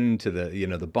skin, to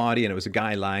the body, and it was a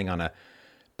guy lying on a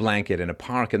blanket in a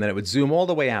park, and then it would zoom all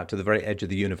the way out to the very edge of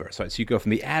the universe. Right? So you go from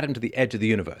the atom to the edge of the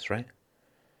universe, right?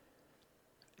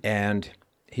 And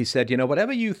he said,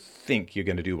 whatever you think you're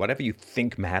going to do, whatever you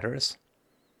think matters,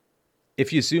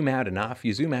 if you zoom out enough,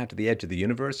 you zoom out to the edge of the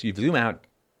universe, you zoom out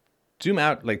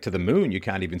like to the moon, you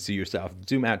can't even see yourself.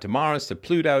 Zoom out to Mars, to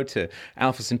Pluto, to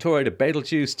Alpha Centauri, to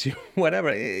Betelgeuse, to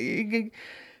whatever. You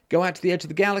go out to the edge of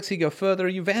the galaxy, go further,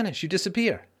 you vanish, you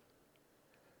disappear.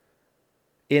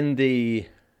 In the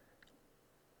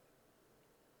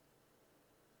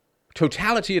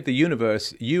totality of the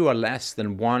universe, you are less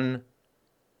than one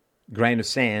grain of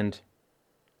sand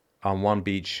on one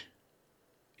beach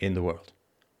in the world.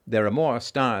 There are more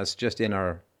stars just in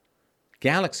our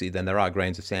galaxy than there are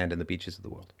grains of sand in the beaches of the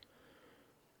world.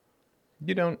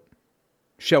 You don't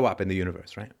show up in the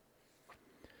universe, right?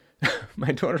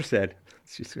 My daughter said,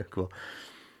 she's so cool.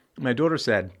 My daughter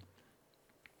said,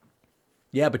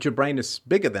 yeah, but your brain is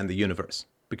bigger than the universe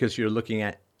because you're looking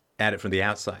at it from the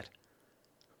outside.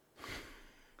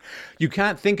 You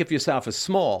can't think of yourself as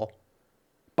small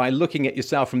by looking at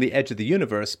yourself from the edge of the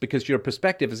universe because your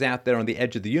perspective is out there on the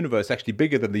edge of the universe, actually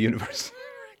bigger than the universe.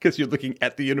 Because you're looking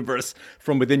at the universe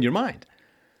from within your mind.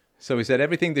 So he said,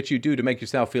 everything that you do to make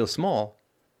yourself feel small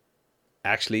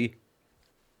actually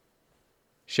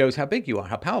shows how big you are,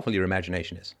 how powerful your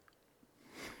imagination is.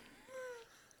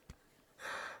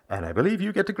 And I believe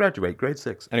you get to graduate grade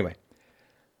 6. Anyway,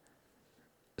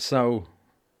 so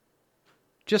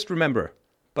just remember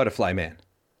Butterfly Man.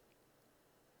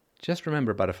 Just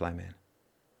remember Butterfly Man.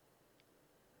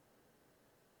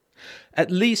 At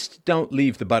least don't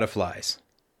leave the butterflies.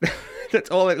 That's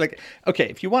all. Okay,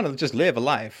 if you want to just live a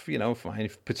life, fine,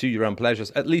 pursue your own pleasures.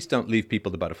 At least don't leave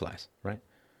people the butterflies, right?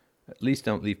 At least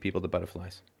don't leave people the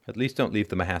butterflies. At least don't leave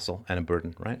them a hassle and a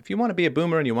burden, right? If you want to be a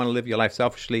boomer and you want to live your life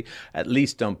selfishly, at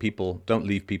least don't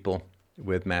leave people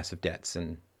with massive debts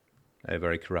and a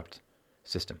very corrupt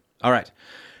system. All right,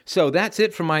 so that's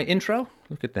it for my intro.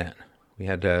 Look at that. We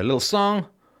had a little song,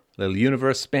 a little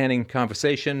universe-spanning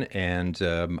conversation, and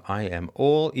I am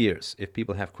all ears. If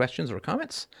people have questions or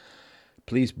comments,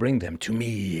 please bring them to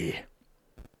me.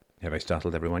 Have I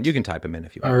startled everyone? You can type them in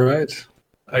if you want. All right.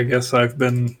 I guess I've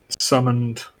been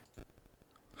summoned.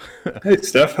 Hey,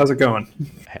 Steph, how's it going?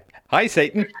 Hi,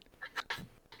 Satan.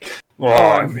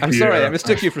 Well, I'm sorry, I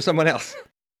mistook you for someone else.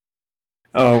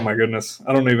 Oh, my goodness.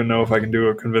 I don't even know if I can do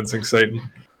a convincing Satan.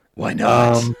 Why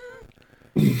not?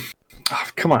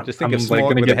 Come on. Just think I'm of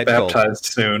going to get baptized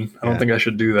soon. I don't think I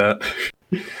should do that.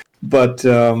 But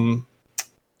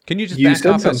can you just back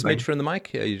off a smidge from the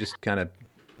mic? You just kind of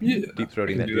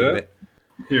deep-throating that a bit.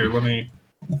 Here, let me...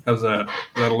 How's that?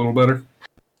 Is that a little better?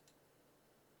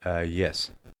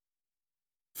 Yes.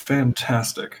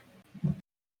 Fantastic.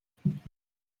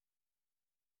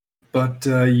 But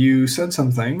you said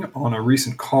something on a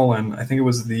recent call-in. I think it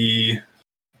was the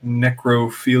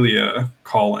necrophilia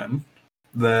call-in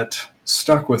that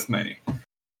stuck with me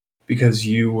because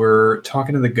you were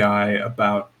talking to the guy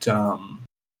about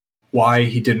why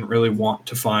he didn't really want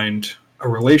to find a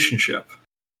relationship.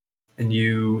 And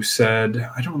you said,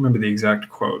 I don't remember the exact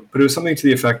quote, but it was something to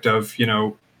the effect of,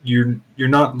 you're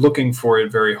not looking for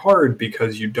it very hard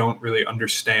because you don't really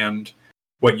understand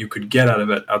what you could get out of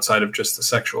it outside of just the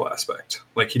sexual aspect.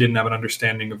 Like he didn't have an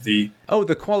understanding of the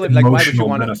quality. Like emotional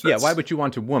benefits. why would you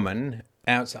want a woman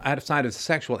outside of the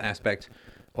sexual aspect,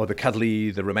 or the cuddly,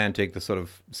 the romantic, the sort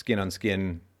of skin on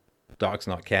skin, dogs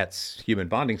not cats, human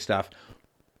bonding stuff?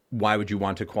 Why would you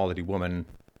want a quality woman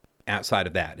outside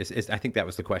of that? I think that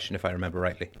was the question, if I remember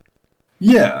rightly.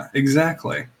 Yeah,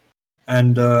 exactly.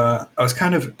 And I was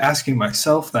kind of asking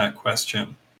myself that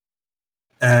question.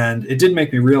 And it did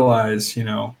make me realize,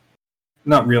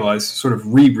 sort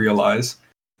of re-realize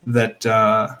that,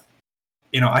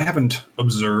 I haven't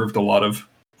observed a lot of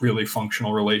really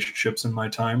functional relationships in my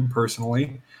time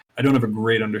personally. I don't have a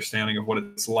great understanding of what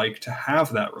it's like to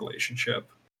have that relationship.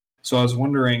 So I was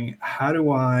wondering, how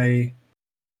do I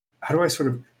sort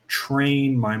of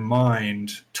train my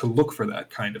mind to look for that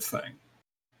kind of thing?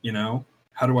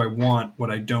 How do I want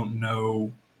what I don't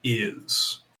know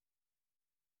is?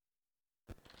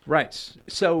 Right.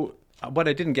 So what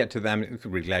I didn't get to I'm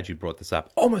really glad you brought this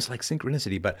up, almost like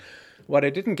synchronicity, but what I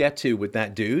didn't get to with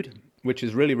that dude, which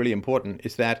is really, really important,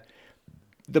 is that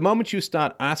the moment you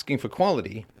start asking for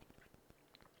quality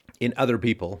in other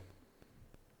people,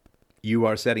 you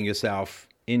are setting yourself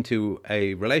into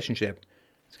a relationship.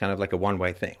 It's kind of like a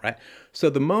one-way thing, right?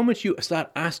 So the moment you start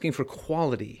asking for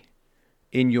quality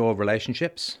in your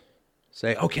relationships,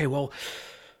 say, okay, well,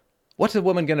 what's a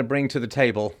woman going to bring to the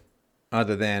table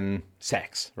other than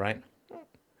sex, right?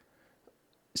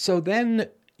 So then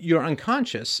your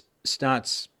unconscious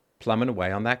starts plumbing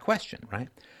away on that question, right?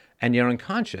 And your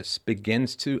unconscious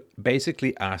begins to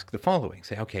basically ask the following.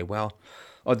 Say, okay, well,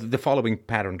 or the following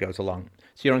pattern goes along.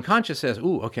 So your unconscious says,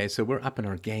 ooh, okay, so we're up in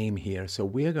our game here. So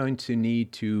we're going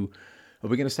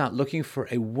to start looking for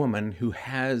a woman who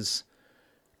has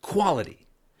quality.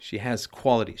 She has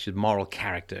quality. She has moral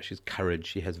character. She has courage.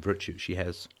 She has virtue. She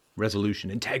has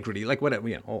resolution, integrity, like whatever,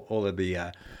 all of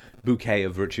the bouquet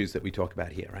of virtues that we talk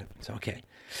about here, right? So, okay.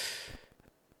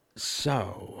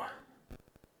 So,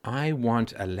 I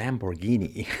want a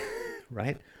Lamborghini,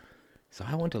 right? So,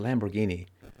 I want a Lamborghini.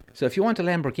 So, if you want a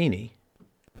Lamborghini,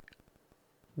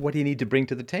 what do you need to bring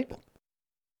to the table?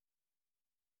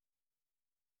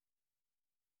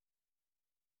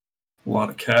 A lot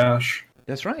of cash.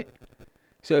 That's right.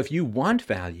 So, if you want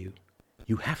value,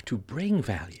 you have to bring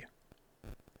value.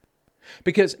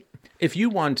 Because if you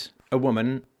want a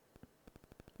woman,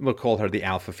 we'll call her the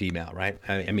alpha female, right?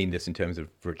 I mean this in terms of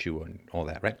virtue and all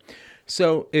that, right?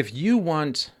 So if you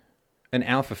want an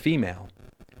alpha female,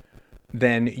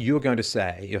 then you're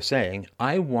saying,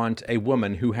 I want a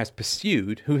woman who has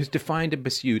defined and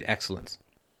pursued excellence.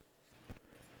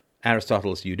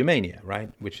 Aristotle's eudaimonia,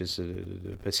 right? Which is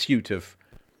a pursuit of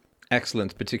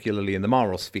excellence, particularly in the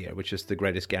moral sphere, which is the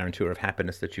greatest guarantor of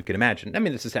happiness that you can imagine. I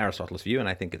mean, this is Aristotle's view, and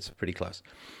I think it's pretty close.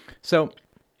 So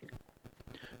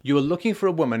you are looking for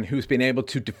a woman who's been able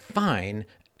to define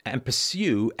and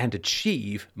pursue and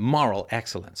achieve moral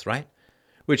excellence, right?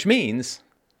 Which means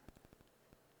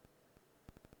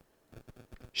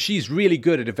she's really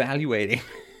good at evaluating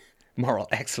moral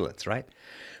excellence, right?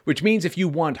 Which means if you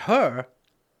want her,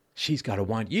 she's got to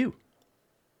want you.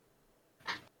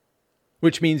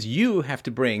 Which means you have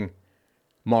to bring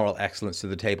moral excellence to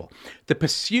the table. The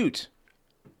pursuit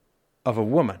of a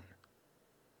woman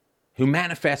who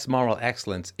manifests moral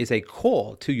excellence is a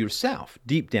call to yourself,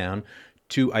 deep down,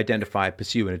 to identify,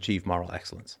 pursue, and achieve moral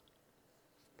excellence.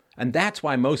 And that's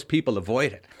why most people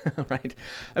avoid it, right?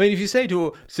 I mean, if you say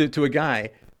to a guy,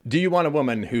 do you want a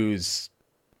woman who's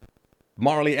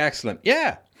morally excellent?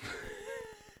 Yeah.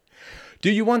 Do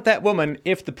you want that woman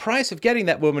if the price of getting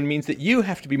that woman means that you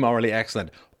have to be morally excellent?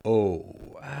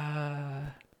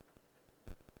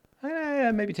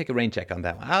 Maybe take a rain check on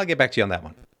that one. I'll get back to you on that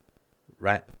one.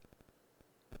 Right?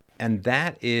 And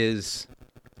that is,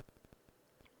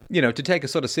 to take a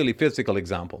sort of silly physical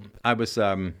example. I was,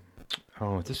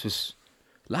 this was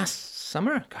last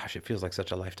summer? Gosh, it feels like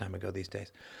such a lifetime ago these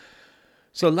days.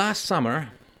 So last summer,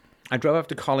 I drove up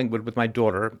to Collingwood with my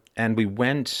daughter, and we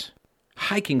went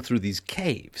hiking through these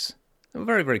caves. They were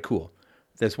very, very cool.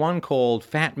 There's one called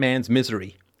Fat Man's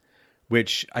Misery,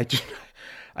 which I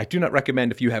do not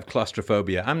recommend if you have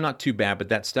claustrophobia. I'm not too bad with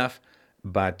that stuff,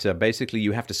 but basically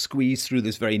you have to squeeze through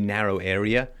this very narrow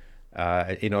area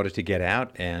in order to get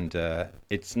out, and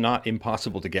it's not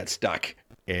impossible to get stuck.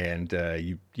 And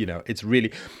you know, it's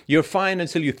really, you're fine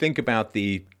until you think about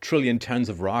the trillion tons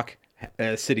of rock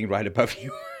sitting right above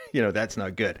you. You know, that's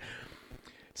not good.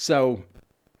 So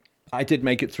I did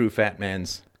make it through Fat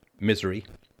Man's misery,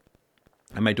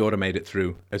 and my daughter made it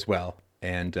through as well.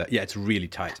 And yeah, it's really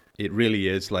tight. It really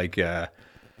is like,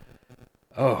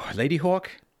 Lady Hawk?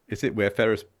 Is it where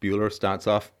Ferris Bueller starts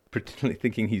off particularly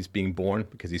thinking he's being born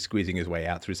because he's squeezing his way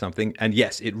out through something? And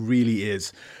yes, it really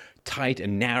is tight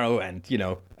and narrow. And, you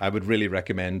know, I would really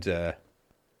recommend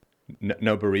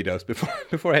no burritos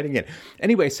before heading in.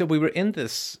 Anyway, so we were in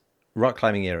this rock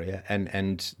climbing area,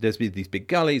 and there's these big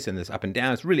gullies and there's up and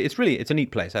down. It's a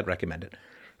neat place. I'd recommend it.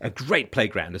 A great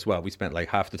playground as well. We spent like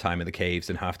half the time in the caves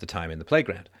and half the time in the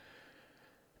playground.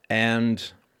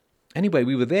 And anyway,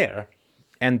 we were there,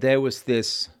 and there was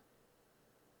this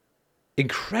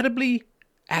incredibly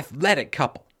athletic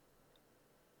couple.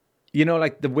 You know,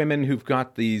 like the women who've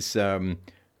got these, the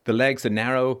legs are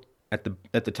narrow at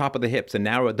the top of the hips and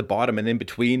narrow at the bottom, and in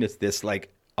between is this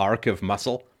like arc of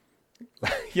muscle.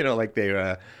 You know, like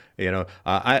they're,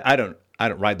 I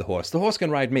don't ride the horse. The horse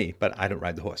can ride me, but I don't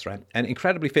ride the horse, right? An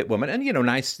incredibly fit woman, and you know,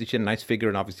 she had a nice figure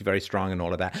and obviously very strong and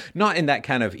all of that. Not in that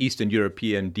kind of Eastern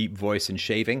European deep voice and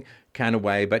shaving kind of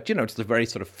way, but you know, just a very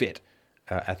sort of fit,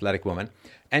 athletic woman.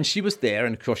 And she was there,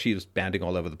 and of course, she was banding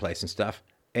all over the place and stuff.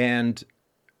 And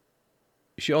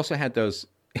she also had those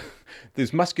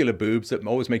muscular boobs that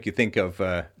always make you think of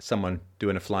someone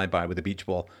doing a flyby with a beach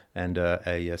ball and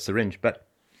a syringe,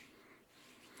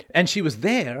 and she was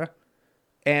there,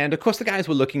 and of course the guys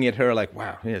were looking at her like,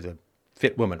 wow, here's a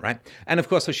fit woman, right? And of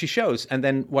course, so she shows, and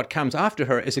then what comes after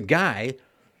her is a guy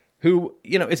who,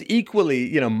 you know, is equally,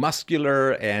 you know,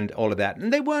 muscular and all of that.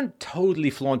 And they weren't totally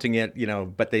flaunting it, you know,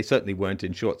 but they certainly weren't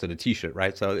in shorts and a t-shirt,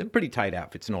 right? So pretty tight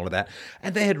outfits and all of that.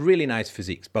 And they had really nice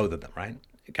physiques, both of them, right?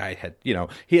 The guy had, you know,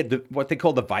 he had what they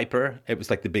call the Viper. It was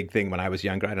like the big thing when I was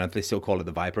younger. I don't know if they still call it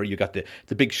the Viper. You got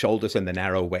the big shoulders and the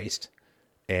narrow waist.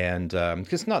 And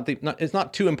because it's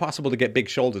not too impossible to get big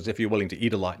shoulders if you're willing to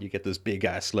eat a lot. You get those big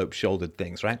slope-shouldered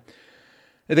things, right?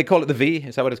 They call it the V.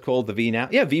 Is that what it's called, the V now?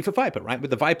 Yeah, V for Viper, right? With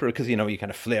the Viper, because, you know, you kind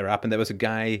of flare up. And there was a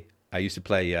guy I used to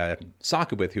play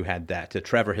soccer with who had that.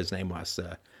 Trevor, his name was.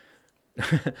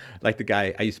 Like the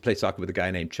guy, I used to play soccer with a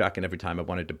guy named Chuck, and every time I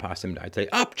wanted to pass him, I'd say,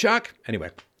 "Up, Chuck!" Anyway,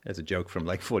 there's a joke from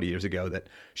like 40 years ago that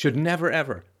should never,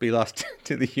 ever be lost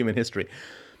to the human history.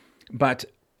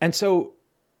 And so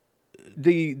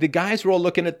the guys were all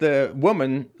looking at the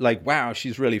woman like, wow,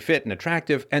 she's really fit and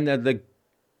attractive. And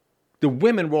the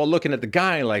women were all looking at the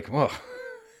guy like, oh,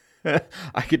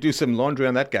 I could do some laundry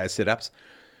on that guy's sit-ups.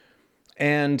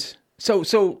 And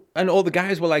so all the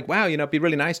guys were like, wow, you know, it'd be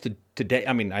really nice to date.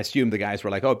 I mean, I assume the guys were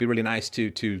like, oh, it'd be really nice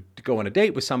to go on a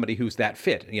date with somebody who's that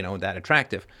fit, you know, that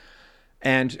attractive.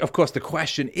 And of course, the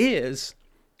question is,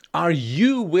 are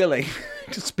you willing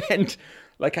to spend,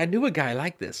 like, I knew a guy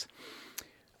like this.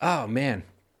 Oh, man.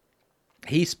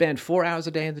 He spent 4 hours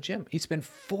a day in the gym. He spent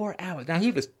 4 hours. Now,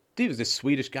 he was this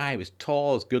Swedish guy. He was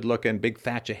tall, was good looking, big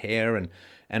thatch of hair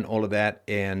and all of that.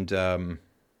 And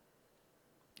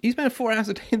he spent 4 hours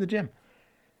a day in the gym.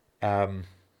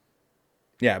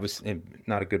 Yeah, it was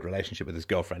not a good relationship with his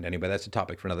girlfriend anyway. That's a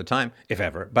topic for another time, if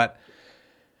ever. But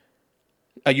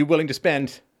are you willing to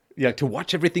spend, you know, to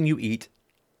watch everything you eat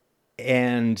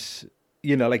and,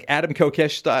 you know, like Adam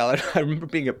Kokesh style? I remember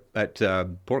being at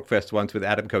Porkfest once with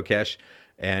Adam Kokesh,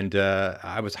 and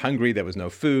I was hungry. There was no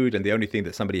food, and the only thing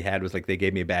that somebody had was like they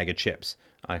gave me a bag of chips.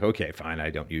 I'm like, okay, fine.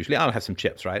 I'll have some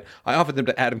chips, right? I offered them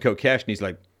to Adam Kokesh, and he's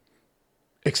like,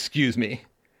 excuse me,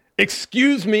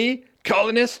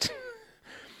 colonist,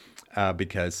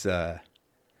 because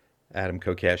Adam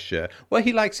Kokesh, well,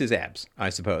 he likes his abs, I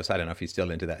suppose. I don't know if he's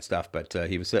still into that stuff, but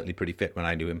he was certainly pretty fit when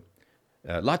I knew him.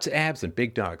 Lots of abs and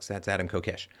big dogs. That's Adam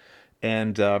Kokesh.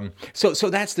 And so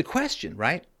that's the question,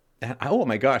 right? And oh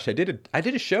my gosh, I did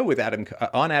a show with Adam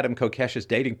on Adam Kokesh's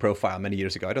dating profile many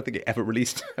years ago. I don't think it ever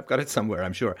released. I've got it somewhere,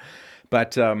 I'm sure.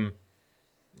 But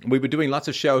we were doing lots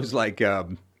of shows like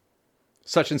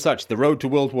such and such, the road to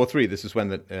World War III. This is when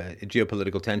the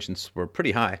geopolitical tensions were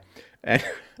pretty high. And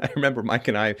I remember Mike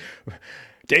and I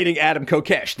dating Adam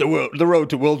Kokesh, the road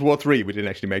to World War III. We didn't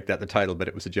actually make that the title, but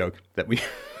it was a joke that we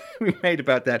made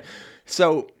about that.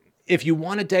 So if you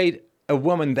want to date a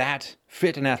woman that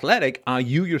fit and athletic, are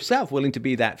you yourself willing to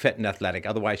be that fit and athletic?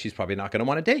 Otherwise, she's probably not going to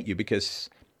want to date you because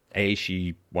A,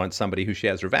 she wants somebody who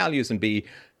shares her values, and B,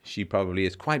 she probably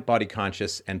is quite body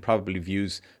conscious and probably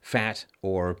views fat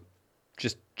or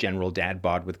just general dad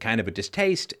bod with kind of a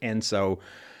distaste. And so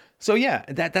yeah,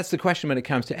 that's the question when it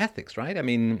comes to ethics, right? I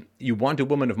mean, you want a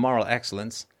woman of moral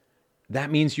excellence. that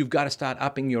means you've got to start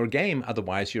upping your game.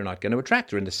 Otherwise, you're not going to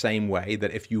attract her. In the same way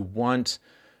that if you want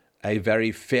a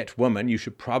very fit woman, you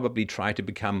should probably try to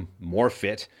become more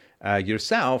fit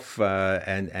yourself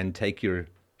and take your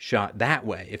shot that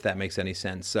way, if that makes any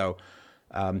sense. So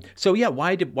yeah,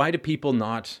 why do people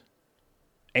not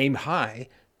aim high?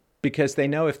 Because they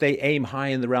know if they aim high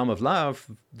in the realm of love,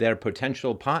 their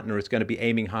potential partner is going to be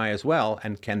aiming high as well,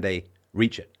 and can they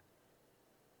reach it?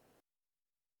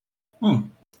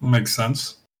 Makes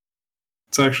sense.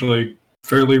 It's actually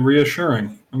fairly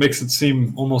reassuring. It makes it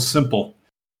seem almost simple.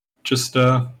 Just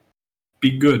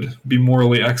be good, be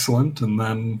morally excellent, and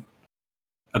then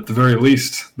at the very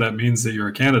least, that means that you're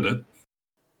a candidate.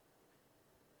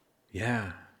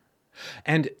 Yeah.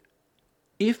 And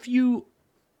if you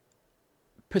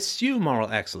pursue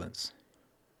moral excellence,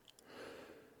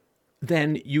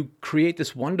 then you create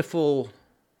this wonderful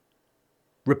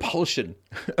repulsion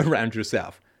around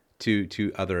yourself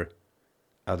to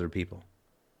other people.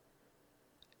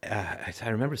 I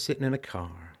remember sitting in a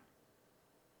car.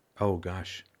 Oh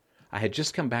gosh, I had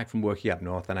just come back from working up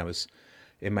north, and I was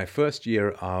in my first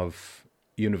year of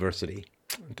university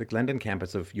at the Glendon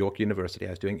campus of York University.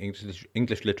 I was doing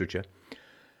English literature,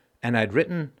 and I'd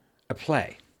written a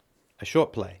play, a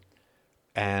short play,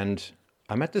 and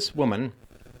I met this woman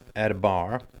at a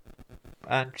bar.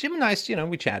 She was nice,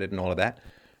 we chatted and all of that.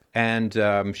 And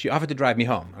she offered to drive me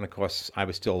home. And of course, I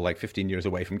was still like 15 years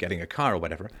away from getting a car or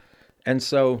whatever. And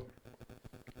so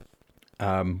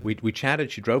we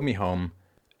chatted. She drove me home.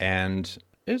 And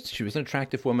she was an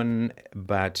attractive woman,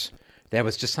 but there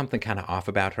was just something kind of off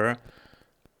about her.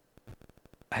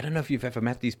 I don't know if you've ever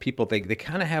met these people. They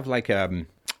kind of have like a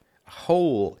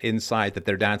hole inside that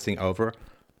they're dancing over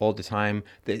all the time.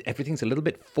 Everything's a little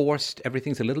bit forced.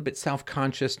 Everything's a little bit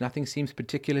self-conscious. Nothing seems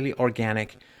particularly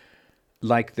organic.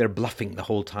 Like they're bluffing the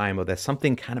whole time, or there's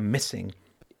something kind of missing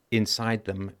inside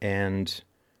them. And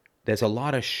there's a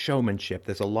lot of showmanship.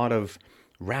 There's a lot of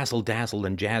razzle-dazzle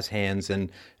and jazz hands and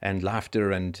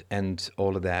laughter and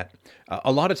all of that.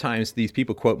 A lot of times these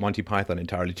people quote Monty Python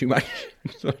entirely too much. I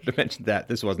just wanted to mention that.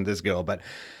 This wasn't this girl. But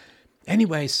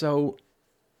anyway, so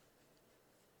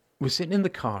we're sitting in the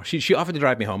car. She offered to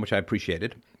drive me home, which I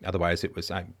appreciated. Otherwise,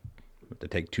 I had to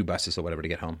take 2 buses or whatever to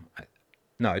get home.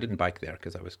 No, I didn't bike there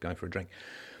because I was going for a drink.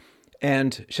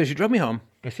 And so she drove me home.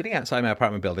 I was sitting outside my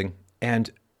apartment building,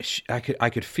 and I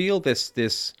could feel this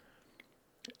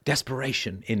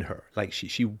desperation in her. Like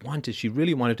she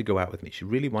really wanted to go out with me. She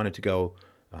really wanted to go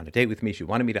on a date with me. She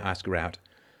wanted me to ask her out.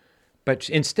 But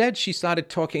instead, she started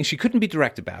talking. She couldn't be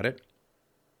direct about it.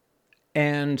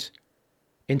 And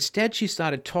instead, she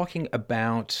started talking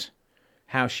about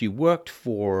how she worked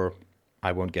for,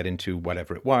 I won't get into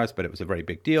whatever it was, but it was a very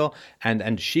big deal.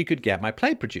 And she could get my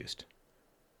play produced.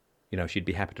 She'd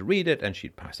be happy to read it, and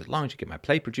she'd pass it along. She'd get my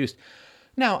play produced.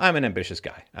 Now, I'm an ambitious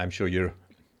guy. I'm sure you're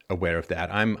aware of that.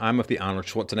 I'm of the Arnold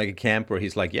Schwarzenegger camp where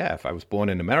he's like, yeah, if I was born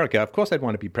in America, of course I'd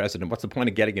want to be president. What's the point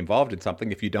of getting involved in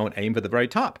something if you don't aim for the very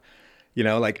top?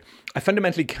 I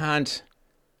fundamentally can't.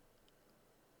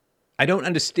 I don't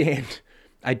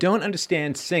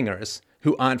understand singers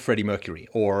who aren't Freddie Mercury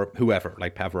or whoever,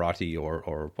 like Pavarotti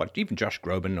or what, even Josh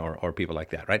Groban or people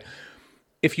like that, right?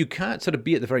 If you can't sort of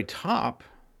be at the very top,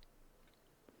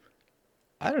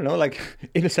 I don't know, like,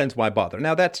 in a sense, why bother?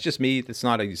 Now, that's just me. It's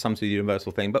not some sort of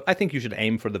universal thing, but I think you should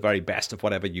aim for the very best of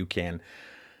whatever you can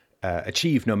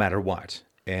achieve no matter what.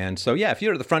 And so, yeah, if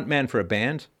you're the front man for a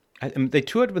band, they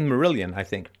toured with Marillion, I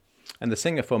think, and the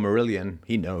singer for Marillion,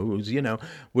 he knows,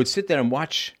 would sit there and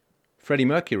watch Freddie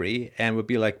Mercury and would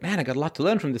be like, man, I got a lot to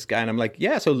learn from this guy. And I'm like,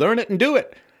 yeah, so learn it and do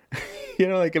it.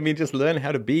 Just learn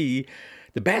how to be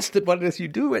the best at what it is you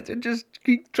do it and just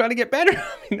keep trying to get better.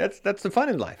 That's the fun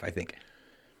in life, I think.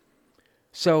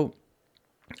 So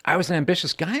I was an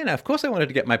ambitious guy, and of course I wanted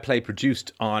to get my play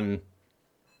produced on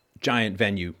giant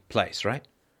venue place, right?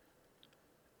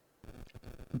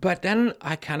 But then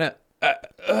I kind of,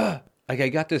 I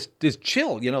got this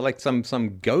chill, like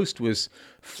some ghost was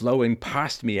flowing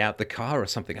past me out the car or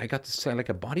something. I got this like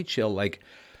a body chill, like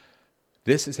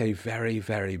this is a very,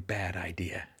 very bad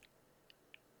idea.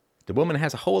 The woman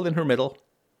has a hole in her middle,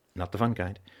 not the fun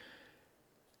kind.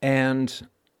 And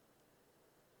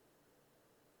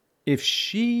if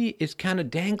she is kind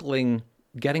of dangling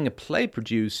getting a play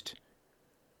produced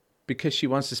because she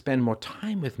wants to spend more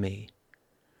time with me,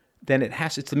 then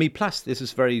it's the Me Plus. This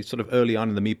is very sort of early on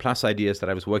in the Me Plus ideas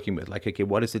that I was working with. Like, okay,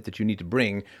 what is it that you need to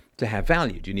bring to have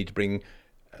value? Do you need to bring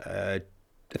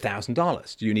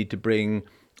 $1,000? Do you need to bring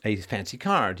a fancy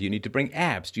car? Do you need to bring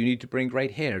abs? Do you need to bring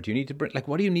great hair? Do you need to bring,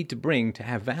 what do you need to bring to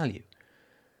have value?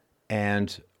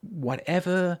 And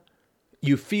whatever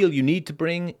you feel you need to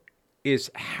bring is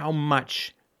how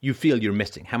much you feel you're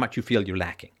missing, how much you feel you're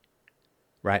lacking,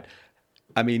 right?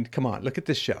 I mean, come on, look at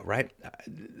this show, right?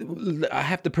 I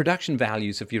have the production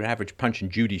values of your average Punch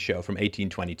and Judy show from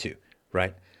 1822,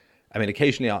 right? I mean,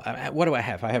 occasionally, what do I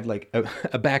have? I have like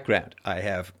a background. I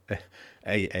have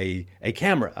a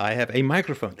camera. I have a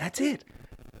microphone. That's it.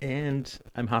 And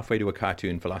I'm halfway to a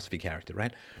cartoon philosophy character,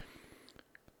 right?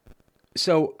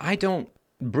 So I don't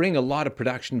bring a lot of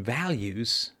production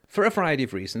values for a variety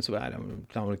of reasons. I don't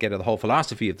want to get into the whole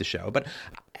philosophy of the show, but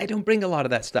I don't bring a lot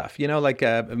of that stuff. You know, like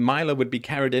Milo would be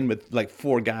carried in with like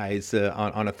 4 guys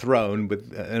on a throne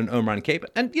with an Omran cape.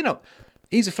 And, you know,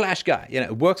 he's a flash guy. You know,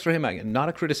 it works for him. Not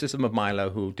a criticism of Milo,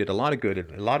 who did a lot of good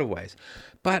in a lot of ways.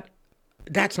 But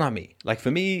that's not me. Like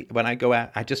for me, when I go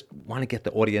out, I just want to get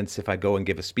the audience. If I go and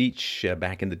give a speech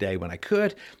back in the day when I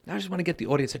could, I just want to get the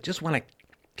audience. I just want to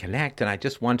connect, and I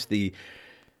just want the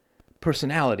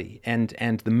personality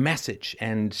and the message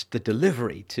and the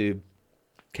delivery to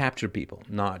capture people,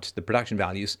 not the production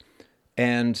values.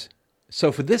 And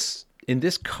so for this, in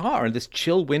this car, in this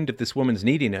chill wind of this woman's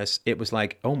neediness, it was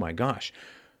like, oh my gosh,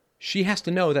 she has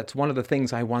to know that's one of the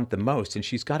things I want the most, and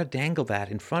she's got to dangle that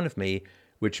in front of me,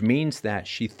 which means that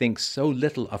she thinks so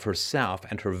little of herself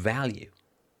and her value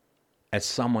as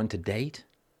someone to date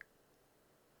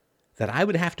that I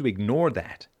would have to ignore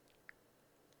that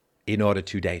in order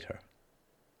to date her.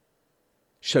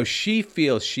 So she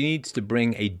feels she needs to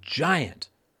bring a giant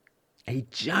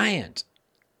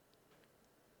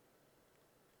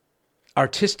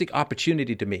artistic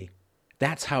opportunity to me.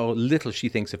 That's how little she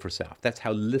thinks of herself. That's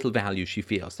how little value she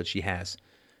feels that she has,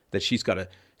 that she's got to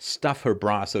stuff her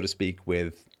bra, so to speak,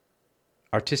 with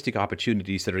artistic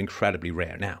opportunities that are incredibly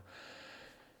rare.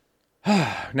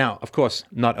 Now, of course,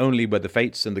 not only were the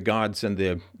fates and the gods and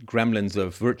the gremlins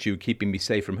of virtue keeping me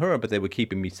safe from her, but they were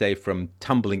keeping me safe from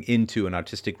tumbling into an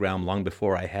artistic realm long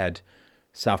before I had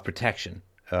self-protection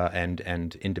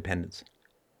and independence.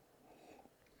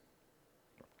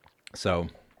 So,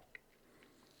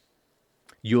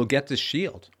 you'll get this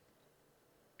shield.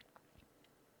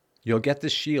 You'll get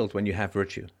this shield when you have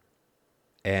virtue.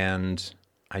 And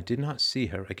I did not see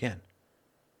her again.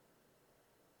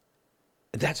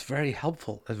 That's very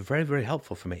helpful. That's very, very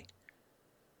helpful for me.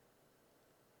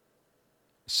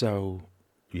 So,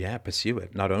 yeah, pursue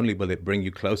it. Not only will it bring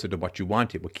you closer to what you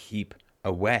want, it will keep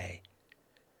away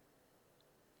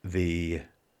the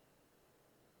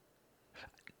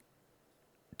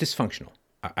dysfunctional,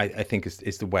 I think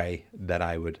is the way that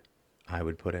I would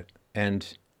put it.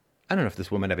 And I don't know if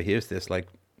this woman ever hears this, like,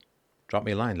 drop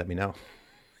me a line, let me know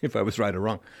if I was right or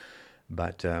wrong.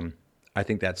 But I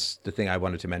think that's the thing I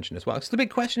wanted to mention as well. So the big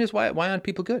question is, why aren't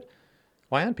people good?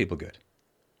 Why aren't people good?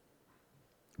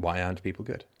 Why aren't people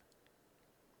good?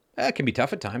 It can be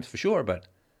tough at times, for sure, but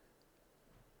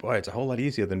boy, it's a whole lot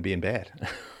easier than being bad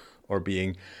or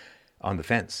being on the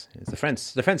fence. The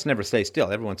fence never stays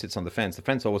still. Everyone sits on the fence. The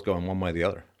fence always going one way or the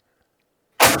other.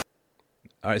 All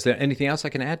right, is there anything else I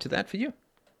can add to that for you?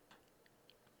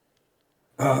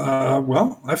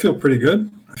 Well, I feel pretty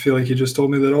good. I feel like you just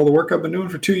told me that all the work I've been doing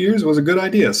for 2 years was a good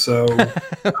idea, so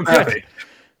I'm happy.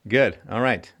 Good. All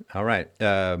right. All right,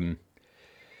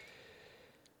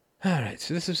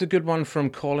 so this is a good one from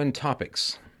Call-In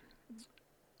Topics.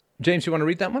 James, you want to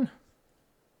read that one?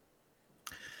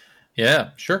 Yeah,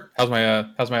 sure. How's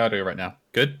my audio right now?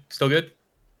 Good? Still good?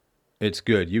 It's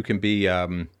good. You can be,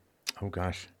 Ashley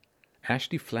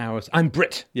Flowers. I'm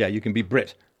Brit. Yeah, you can be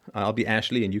Brit. I'll be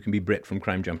Ashley, and you can be Brit from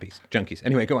Crime Junkies.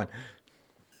 Anyway, go on.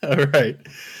 All right.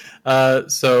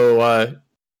 So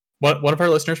one of our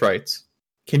listeners writes,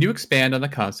 can you expand on the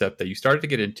concept that you started to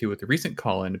get into with the recent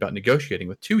call-in about negotiating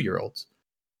with 2-year-olds?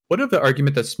 What of the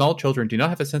argument that small children do not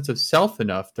have a sense of self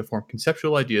enough to form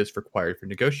conceptual ideas required for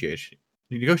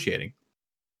negotiating?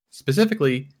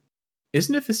 Specifically,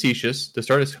 isn't it facetious to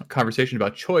start a conversation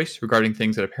about choice regarding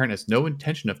things that a parent has no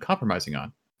intention of compromising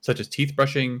on, such as teeth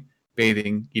brushing,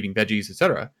 bathing, eating veggies,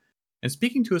 etc., and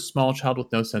speaking to a small child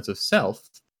with no sense of self?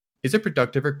 Is it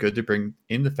productive or good to bring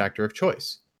in the factor of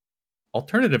choice?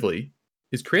 Alternatively,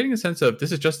 is creating a sense of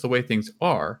this is just the way things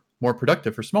are more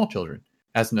productive for small children?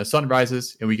 As in, the sun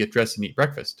rises and we get dressed and eat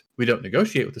breakfast. We don't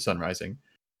negotiate with the sun rising,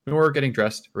 nor getting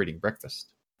dressed or eating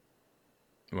breakfast.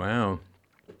 Wow.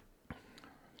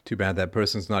 Too bad that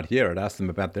person's not here. I'd ask them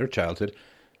about their childhood.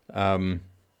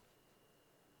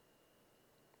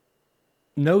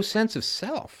 No sense of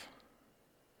self.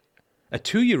 A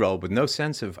 2-year-old with no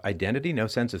sense of identity, no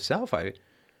sense of self. I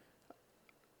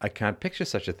can't picture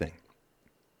such a thing.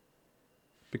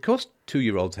 Because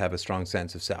 2-year-olds have a strong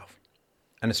sense of self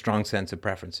and a strong sense of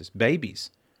preferences.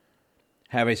 Babies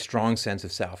have a strong sense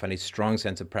of self and a strong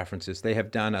sense of preferences. They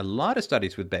have done a lot of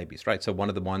studies with babies, right? So one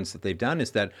of the ones that they've done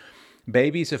is that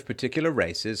babies of particular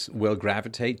races will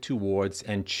gravitate towards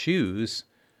and choose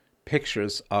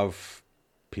pictures of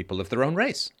people of their own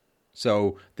race.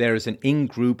 So there is an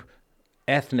in-group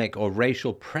ethnic or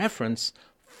racial preference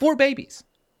for babies.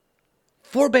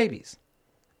 For babies.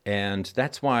 And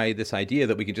that's why this idea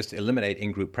that we can just eliminate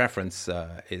in-group preference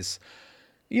is,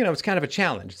 it's kind of a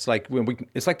challenge. It's like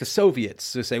it's like the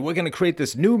Soviets to say, we're going to create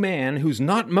this new man who's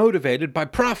not motivated by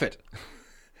profit.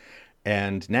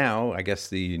 And now, I guess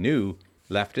the new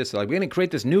leftists are like, we're going to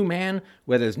create this new man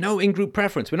where there's no in-group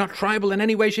preference. We're not tribal in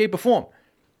any way, shape, or form.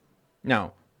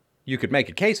 Now, you could make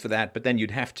a case for that, but then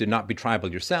you'd have to not be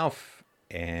tribal yourself.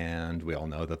 And we all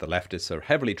know that the leftists are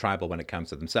heavily tribal when it comes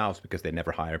to themselves because they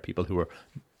never hire people who are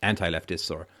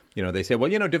anti-leftists or, they say, well,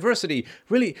 diversity,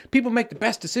 really, people make the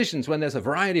best decisions when there's a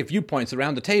variety of viewpoints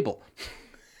around the table.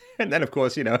 And then, of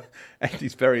course, at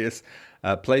these various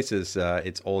places,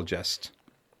 it's all just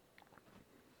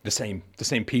the same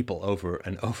people over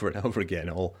and over and over again,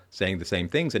 all saying the same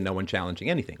things and no one challenging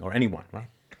anything or anyone, right?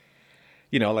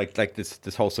 Like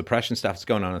this whole suppression stuff that's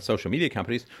going on in social media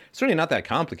companies, it's really not that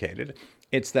complicated.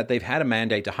 It's that they've had a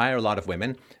mandate to hire a lot of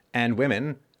women, and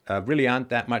women really aren't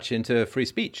that much into free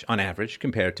speech on average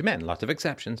compared to men. Lots of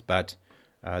exceptions, but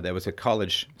there was a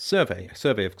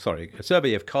survey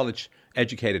of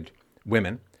college-educated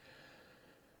women,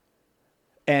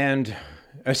 and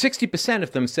 60%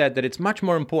 of them said that it's much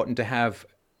more important to have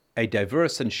a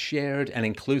diverse and shared and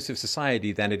inclusive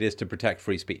society than it is to protect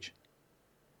free speech.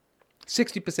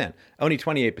 60%. Only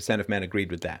 28% of men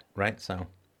agreed with that, right? So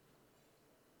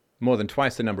more than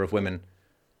twice the number of women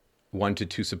wanted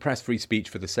to suppress free speech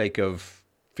for the sake of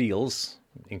feels,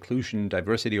 inclusion,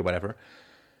 diversity, or whatever.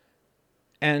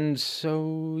 And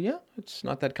so, it's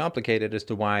not that complicated as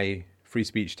to why free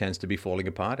speech tends to be falling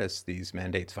apart as these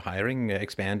mandates for hiring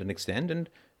expand and extend. And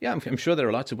I'm sure there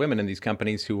are lots of women in these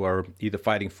companies who are either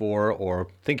fighting for or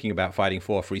thinking about fighting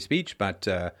for free speech, but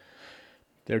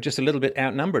they're just a little bit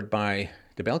outnumbered by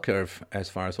the bell curve as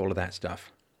far as all of that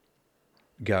stuff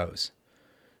goes.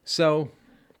 So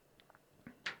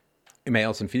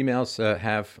males and females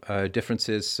have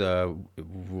differences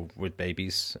with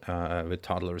babies, with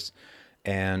toddlers,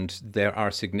 and there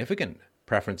are significant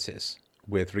preferences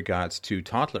with regards to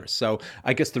toddlers. So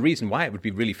I guess the reason why it would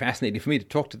be really fascinating for me to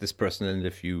talk to this person, and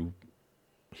if you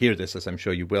hear this, as I'm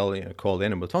sure you will, call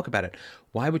in and we'll talk about it,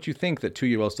 why would you think that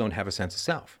 2-year-olds don't have a sense of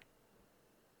self?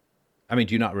 I mean,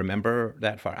 do you not remember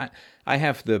that far? I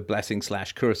have the blessing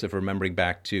 / curse of remembering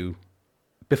back to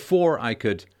before I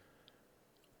could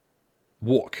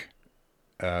walk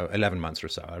 11 months or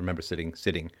so. I remember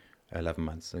sitting 11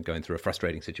 months and going through a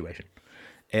frustrating situation.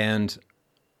 And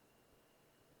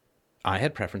I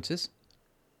had preferences.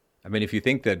 I mean, if you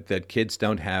think that kids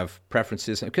don't have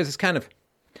preferences, because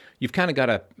you've kind of got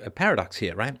a paradox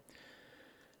here, right?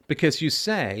 Because you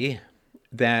say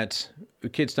that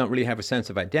kids don't really have a sense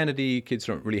of identity, kids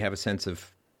don't really have a sense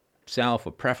of self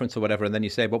or preference or whatever, and then you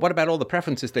say, but what about all the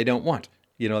preferences they don't want?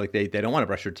 Like they don't want to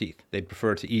brush their teeth. They'd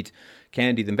prefer to eat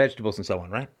candy than vegetables and so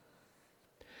on, right?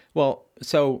 Well,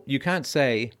 so you can't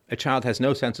say a child has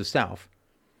no sense of self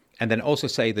and then also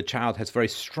say the child has very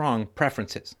strong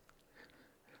preferences.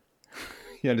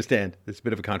 You understand? It's a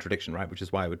bit of a contradiction, right? Which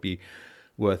is why it would be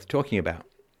worth talking about.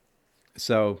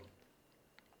 So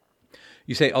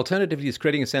you say alternativity is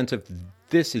creating a sense of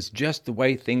this is just the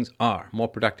way things are, more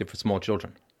productive for small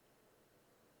children.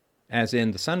 As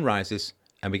in the sun rises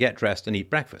and we get dressed and eat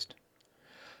breakfast.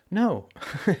 No.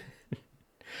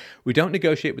 We don't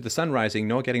negotiate with the sun rising,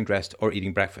 nor getting dressed or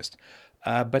eating breakfast.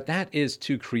 But that is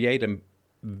to create a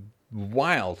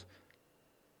wild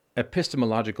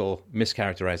epistemological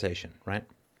mischaracterization, right?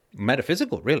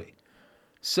 Metaphysical, really.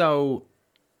 So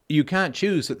you can't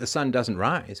choose that the sun doesn't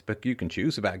rise, but you can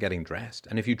choose about getting dressed.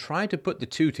 And if you try to put the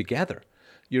two together,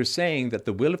 you're saying that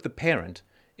the will of the parent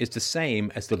is the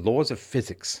same as the laws of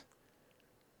physics,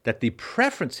 that the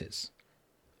preferences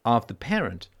of the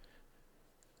parent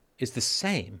is the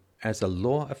same as the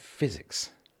law of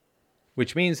physics,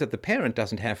 which means that the parent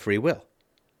doesn't have free will,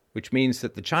 which means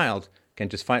that the child can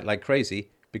just fight like crazy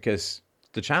because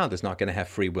the child is not going to have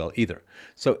free will either.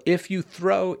 So if you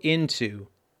throw into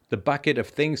the bucket of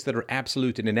things that are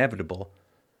absolute and inevitable,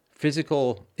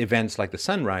 physical events like the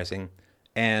sun rising,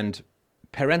 and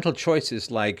parental choices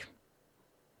like,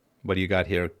 what do you got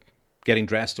here, getting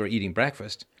dressed or eating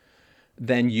breakfast,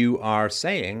 then you are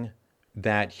saying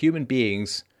that human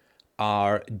beings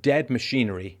are dead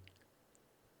machinery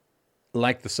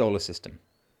like the solar system.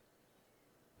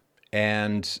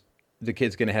 And the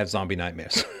kid's going to have zombie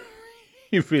nightmares.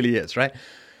 It really is, right?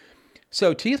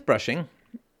 So teeth brushing,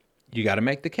 you got to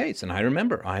make the case. And I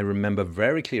remember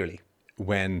very clearly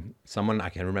when someone, I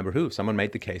can't remember who, someone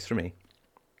made the case for me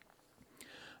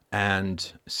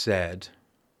and said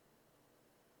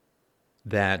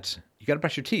that you got to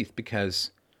brush your teeth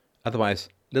because otherwise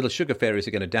little sugar fairies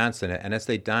are going to dance in it. And as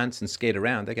they dance and skate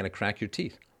around, they're going to crack your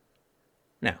teeth.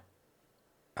 Now,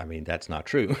 I mean, that's not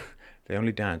true. They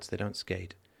only dance, they don't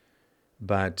skate.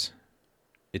 But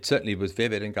it certainly was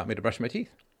vivid and got me to brush my teeth.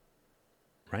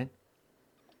 Right?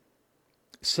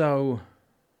 So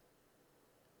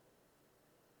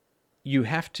you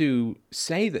have to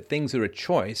say that things are a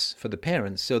choice for the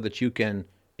parents so that you can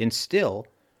instill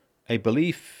a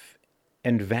belief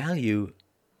and value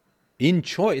in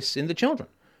choice in the children.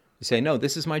 You say, no,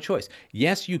 this is my choice.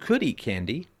 Yes, you could eat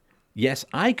candy. Yes,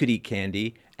 I could eat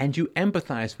candy. And you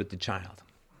empathize with the child.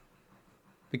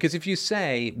 Because if you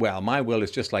say, well, my will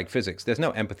is just like physics, there's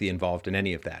no empathy involved in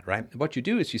any of that, right? What you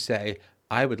do is you say,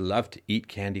 I would love to eat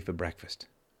candy for breakfast.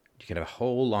 You can have a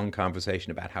whole long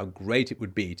conversation about how great it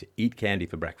would be to eat candy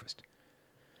for breakfast.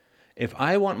 If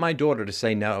I want my daughter to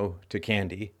say no to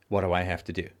candy, what do I have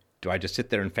to do? Do I just sit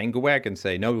there and finger wag and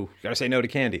say, no, you got to say no to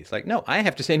candy? It's like, no, I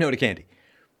have to say no to candy.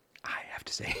 I have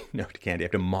to say no to candy. I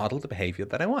have to model the behavior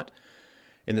that I want.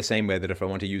 In the same way that if I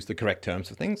want to use the correct terms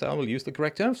for things, I will use the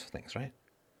correct terms for things, right?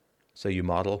 So you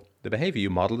model the behavior, you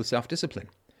model the self-discipline.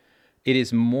 It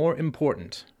is more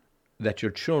important that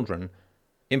your children,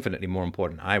 infinitely more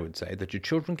important, I would say, that your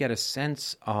children get a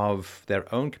sense of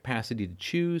their own capacity to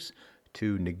choose,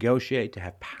 to negotiate, to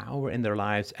have power in their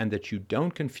lives, and that you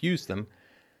don't confuse them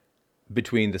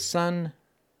between the sun,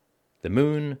 the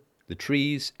moon, the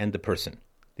trees, and the person.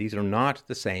 These are not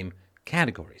the same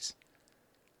categories.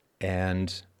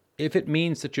 And if it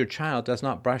means that your child does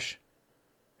not brush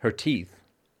her teeth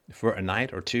for a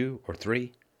night or 2 or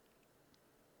 3,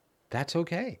 that's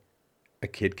okay. A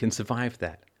kid can survive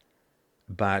that.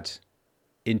 But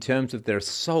in terms of their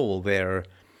soul, their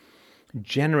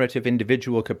generative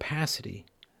individual capacity,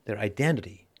 their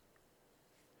identity.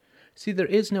 See, there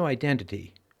is no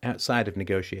identity outside of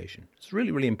negotiation. It's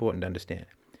really, really important to understand.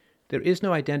 There is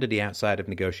no identity outside of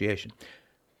negotiation.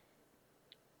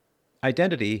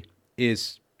 Identity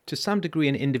is, to some degree,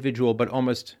 an individual, but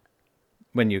almost,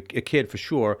 when you're a kid for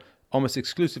sure, almost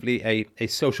exclusively a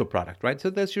social product, right? So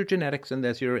there's your genetics and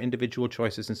there's your individual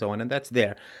choices and so on, and that's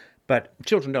there. But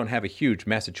children don't have a huge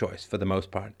mass of choice for the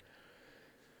most part.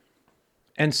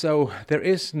 And so there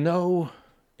is no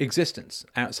existence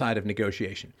outside of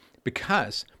negotiation,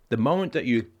 because the moment that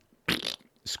you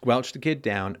squelch the kid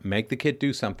down, make the kid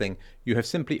do something, you have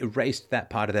simply erased that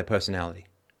part of their personality.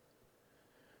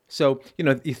 So,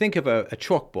 you think of a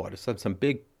chalkboard, some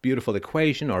big, beautiful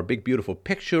equation or a big, beautiful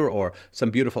picture or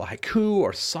some beautiful haiku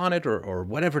or sonnet or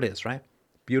whatever it is, right?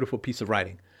 Beautiful piece of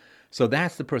writing. So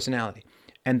that's the personality.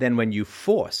 And then when you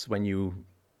force, when you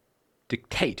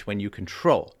dictate, when you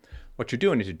control, what you're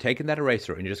doing is you're taking that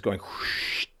eraser and you're just going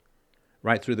whoosh,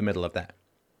 right through the middle of that.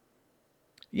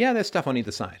 Yeah, there's stuff on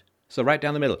either side. So right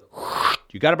down the middle, whoosh,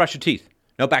 you got to brush your teeth.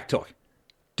 No back talk.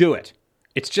 Do it.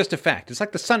 It's just a fact. It's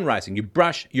like the sun rising.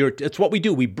 It's what we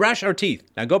do. We brush our teeth.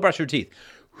 Now go brush your teeth.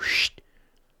 Whoosh.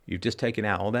 You've just taken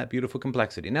out all that beautiful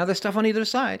complexity. Now there's stuff on either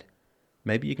side.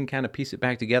 Maybe you can kind of piece it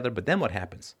back together, but then what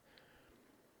happens?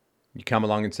 You come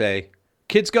along and say,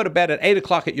 kids go to bed at 8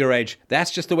 o'clock at your age.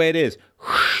 That's just the way it is.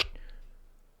 Whoosh.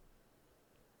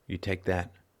 You take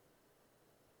that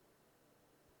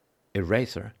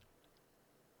eraser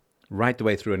right the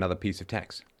way through another piece of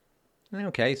text.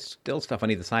 Okay, still stuff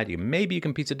on either side of you. Maybe you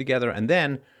can piece it together, and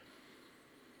then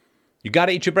you got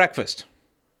to eat your breakfast.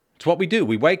 It's what we do.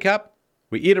 We wake up,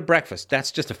 we eat a breakfast.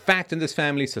 That's just a fact in this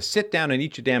family, so sit down and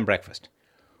eat your damn breakfast.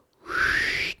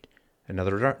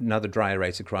 Another dry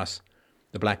erase across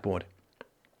the blackboard.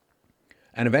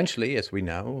 And eventually, as we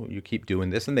know, you keep doing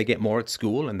this, and they get more at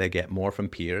school, and they get more from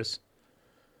peers.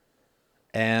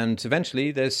 And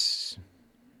eventually, there's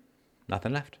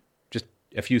nothing left. Just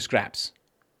a few scraps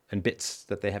and bits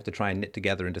that they have to try and knit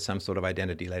together into some sort of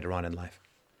identity later on in life.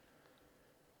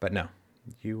 But no,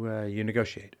 you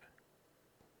negotiate.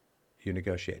 You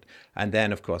negotiate. And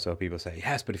then, of course, people say,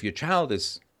 yes, but if your child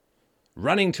is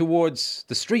running towards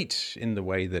the street in the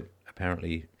way that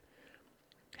apparently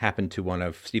happened to one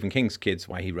of Stephen King's kids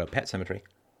while he wrote Pet Sematary.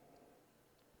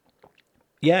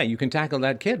 Yeah, you can tackle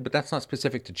that kid, but that's not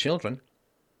specific to children.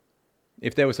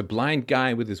 If there was a blind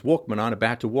guy with his Walkman on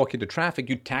about to walk into traffic,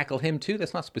 you'd tackle him too.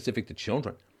 That's not specific to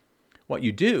children. What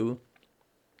you do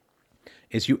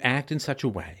is you act in such a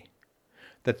way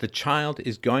that the child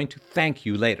is going to thank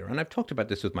you later. And I've talked about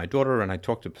this with my daughter, and I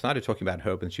started talking about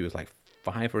her when she was like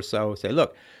 5 or so. Say,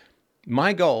 look,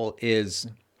 my goal is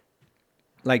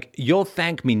Like, you'll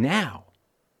thank me now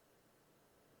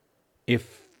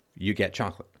if you get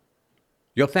chocolate.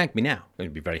 You'll thank me now. You'll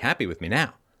be very happy with me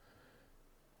now.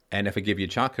 And if I give you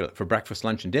chocolate for breakfast,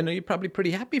 lunch, and dinner, you're probably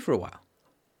pretty happy for a while.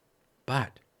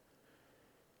 But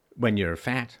when you're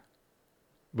fat,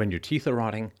 when your teeth are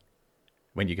rotting,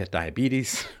 when you get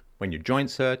diabetes, when your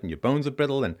joints hurt and your bones are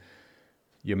brittle and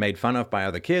you're made fun of by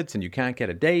other kids and you can't get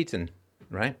a date and,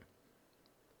 right?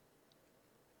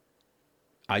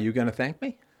 Are you going to thank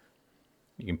me?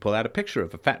 You can pull out a picture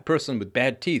of a fat person with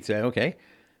bad teeth. Say, okay,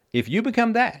 if you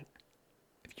become that,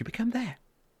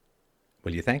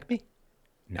 will you thank me?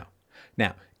 No.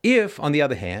 Now, if, on the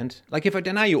other hand, like if I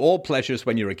deny you all pleasures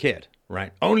when you're a kid,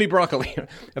 right? Only broccoli.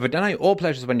 If I deny you all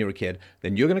pleasures when you're a kid,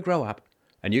 then you're going to grow up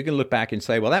and you're going to look back and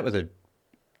say, well, that was a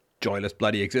joyless,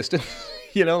 bloody existence.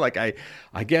 Like I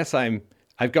guess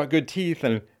I've got good teeth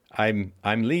and I'm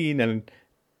lean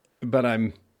but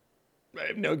I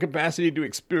have no capacity to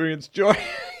experience joy.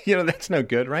 That's no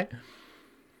good, right?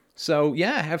 So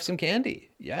yeah, have some candy.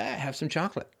 Yeah, have some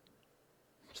chocolate.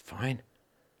 It's fine.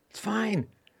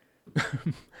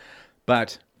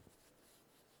 But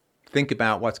think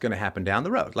about what's going to happen down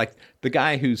the road. Like the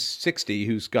guy who's 60,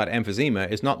 who's got emphysema,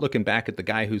 is not looking back at the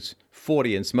guy who's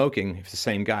 40 and smoking. It's the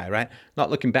same guy, right? Not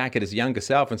looking back at his younger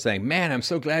self and saying, man, I'm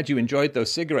so glad you enjoyed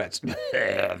those cigarettes.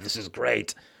 This is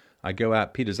great. I go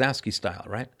out Peter Zasky style,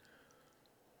 right?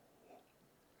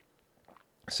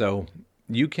 So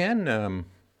you can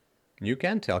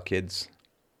tell kids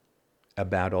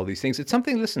about all these things. It's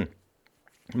something, listen,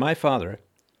 my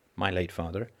late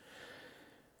father,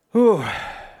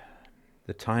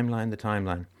 the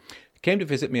timeline, came to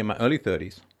visit me in my early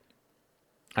 30s.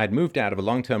 I'd moved out of a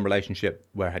long-term relationship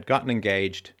where I had gotten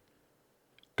engaged,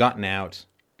 gotten out,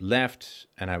 left,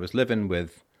 and I was living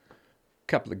with a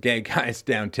couple of gay guys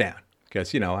downtown.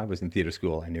 Because, I was in theater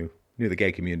school. I knew the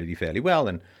gay community fairly well,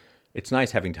 and it's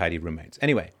nice having tidy roommates.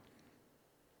 Anyway,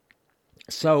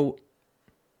 so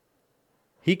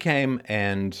he came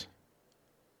and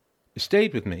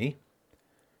stayed with me,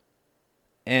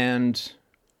 and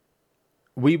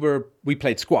we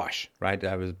played squash, right?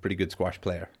 I was a pretty good squash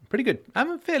player.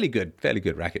 I'm a fairly good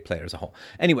racket player as a whole.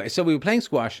 Anyway, so we were playing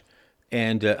squash,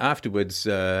 and afterwards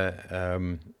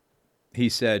he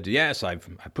said, yes, I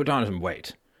put on some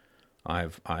weight.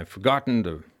 I've forgotten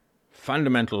the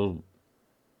fundamental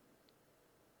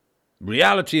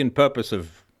reality and purpose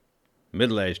of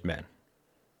middle-aged men.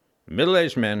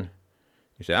 Middle-aged men,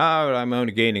 you say, I'm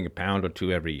only gaining a pound or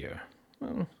two every year.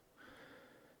 Well,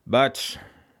 but,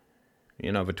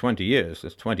 for 20 years,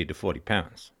 that's 20 to 40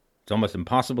 pounds. It's almost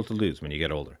impossible to lose when you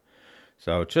get older.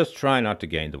 So just try not to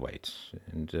gain the weight.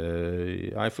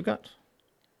 And I forgot.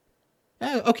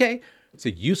 Okay. It's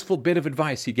a useful bit of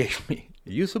advice he gave me.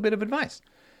 A useful bit of advice.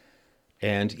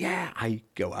 And yeah, I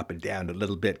go up and down a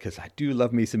little bit because I do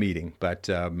love me some eating. But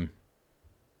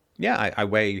yeah,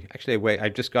 I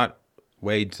just got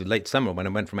weighed late summer when I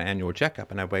went for my annual checkup,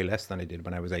 and I weigh less than I did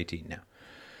when I was 18 now.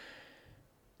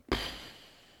 You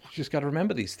just got to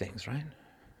remember these things, right?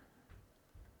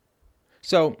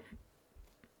 So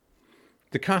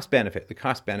the cost benefit.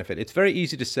 It's very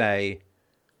easy to say,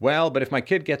 well, but if my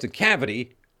kid gets a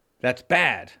cavity, that's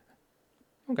bad.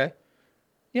 Okay.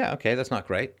 Yeah, okay, that's not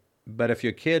great. But if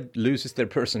your kid loses their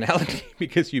personality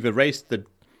because you've erased the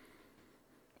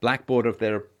blackboard of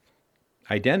their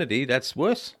identity, that's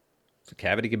worse. The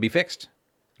cavity can be fixed.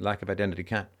 Lack of identity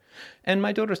can't. And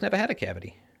my daughter's never had a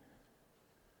cavity.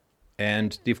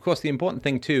 And of course, the important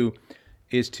thing too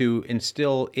is to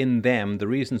instill in them the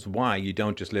reasons why you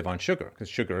don't just live on sugar. Because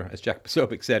sugar, as Jack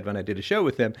Posobiec said when I did a show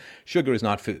with him, sugar is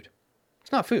not food.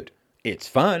 It's not food. It's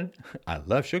fun. I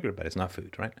love sugar, but it's not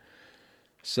food, right?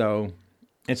 So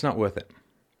it's not worth it.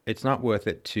 It's not worth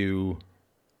it to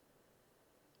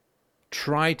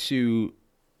try to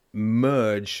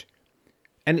merge.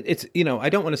 And it's, I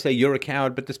don't want to say you're a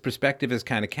coward, but this perspective is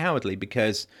kind of cowardly,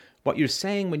 because what you're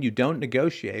saying when you don't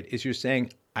negotiate is you're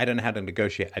saying, I don't know how to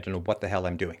negotiate. I don't know what the hell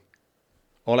I'm doing.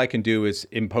 All I can do is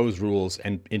impose rules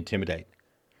and intimidate.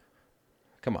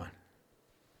 Come on.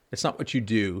 It's not what you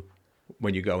do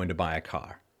when you go in to buy a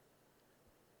car.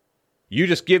 You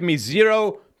just give me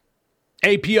 0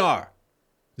 APR.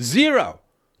 0.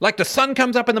 Like the sun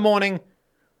comes up in the morning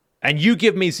and you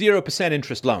give me 0%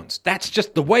 interest loans. That's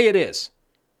just the way it is.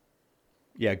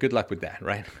 Yeah, good luck with that,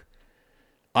 right?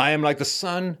 I am like the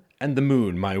sun and the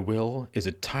moon. My will is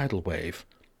a tidal wave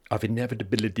of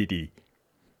inevitability.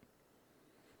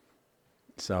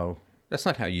 So that's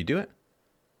not how you do it.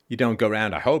 You don't go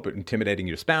around, I hope, intimidating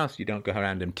your spouse. You don't go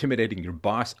around intimidating your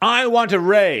boss. I want a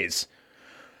raise.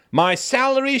 My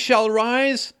salary shall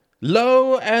rise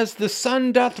low as the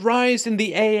sun doth rise in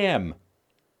the AM.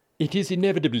 It is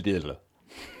inevitable.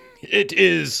 It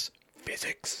is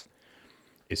physics.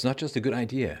 It's not just a good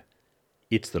idea.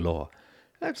 It's the law.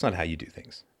 That's not how you do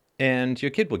things. And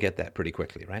your kid will get that pretty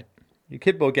quickly, right? Your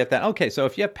kid will get that. Okay, so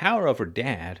if you have power over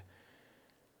dad,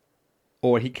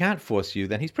 or he can't force you,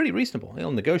 then he's pretty reasonable.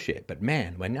 He'll negotiate. But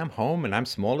man, when I'm home and I'm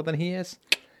smaller than he is,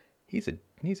 he's a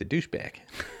douchebag.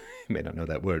 You may not know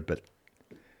that word, but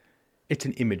it's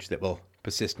an image that will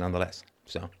persist nonetheless.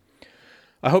 So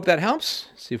I hope that helps.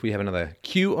 See if we have another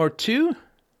cue or two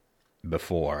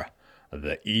before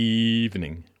the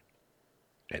evening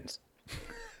ends.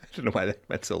 I don't know why that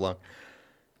went so long.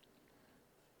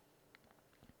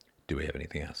 Do we have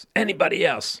anything else? Anybody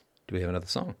else? Do we have another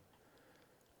song?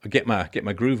 I'll get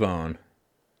my groove on.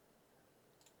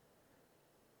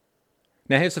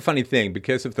 Now here's the funny thing.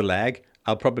 Because of the lag,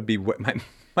 I'll probably be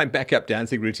my backup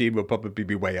dancing routine will probably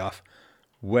be way off.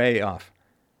 Way off.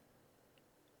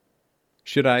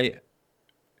 Should I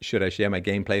share my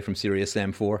gameplay from Serious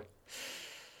Sam 4?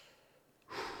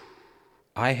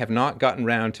 I have not gotten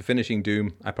round to finishing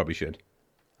Doom. I probably should.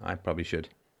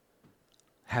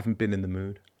 Haven't been in the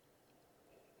mood.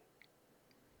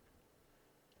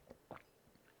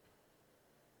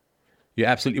 You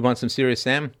absolutely want some Serious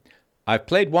Sam? I've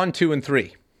played 1, 2, and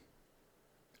 3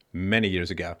 many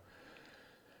years ago.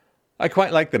 I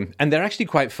quite like them, and they're actually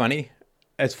quite funny.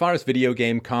 As far as video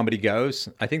game comedy goes,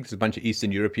 I think there's a bunch of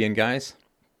Eastern European guys.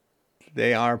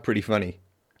 They are pretty funny.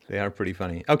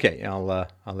 Okay, I'll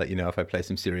let you know if I play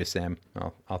some Serious Sam.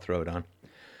 I'll throw it on.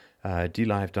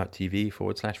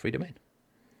 dlive.tv/free domain.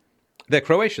 They're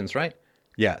Croatians, right?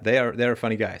 Yeah, they're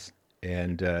funny guys,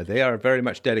 and they are very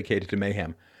much dedicated to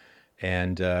mayhem.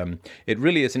 And it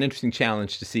really is an interesting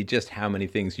challenge to see just how many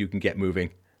things you can get moving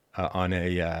on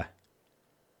a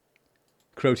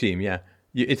Crow team. Yeah,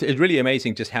 it's really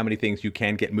amazing just how many things you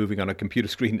can get moving on a computer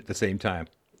screen at the same time.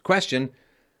 Question: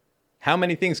 how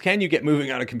many things can you get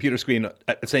moving on a computer screen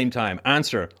at the same time?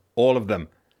 Answer: all of them.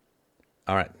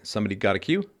 All right, somebody got a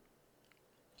cue?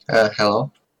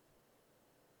 Hello?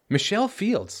 Michelle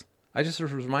Fields. I just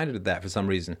was reminded of that for some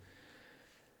reason.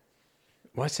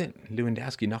 What's it?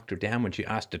 Lewandowski knocked her down when she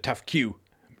asked a tough cue.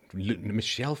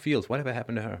 Michelle Fields. Whatever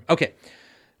happened to her? Okay.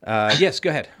 Yes,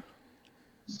 go ahead.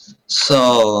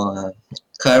 So,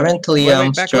 currently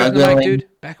I'm back struggling... away from the mic,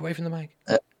 dude. Back away from the mic.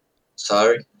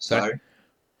 Sorry.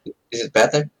 Is it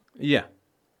better? Yeah.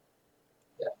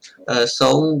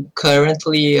 So,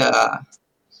 currently,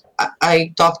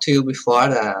 I talked to you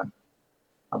before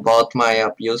about my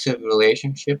abusive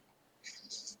relationship.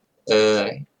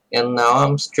 And now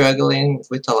I'm struggling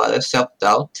with a lot of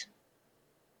self-doubt.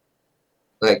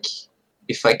 Like,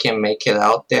 if I can make it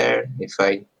out there, if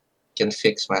I can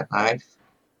fix my life.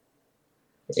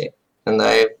 Yeah. And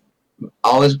I've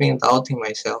always been doubting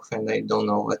myself, and I don't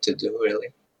know what to do, really.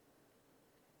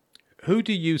 Who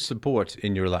do you support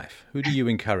in your life? Who do you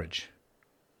encourage?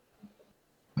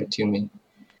 What do you mean?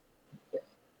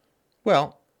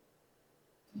 Well,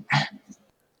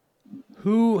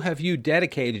 who have you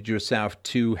dedicated yourself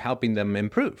to helping them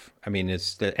improve? I mean,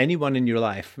 is there anyone in your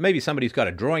life, maybe somebody's got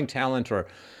a drawing talent or,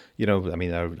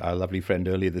 our lovely friend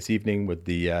earlier this evening with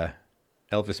the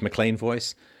Elvis McLean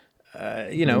voice,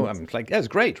 I'm like, that's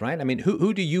great, right? I mean,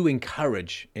 who do you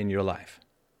encourage in your life?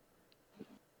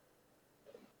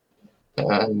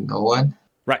 No one.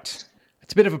 Right.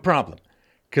 It's a bit of a problem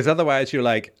because otherwise you're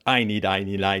like, I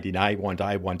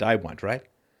want, right?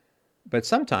 But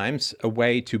sometimes a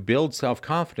way to build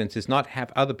self-confidence is not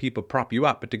have other people prop you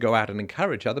up, but to go out and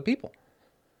encourage other people.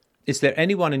 Is there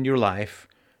anyone in your life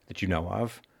that you know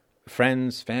of,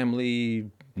 friends, family,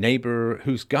 neighbor,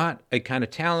 who's got a kind of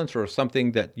talent or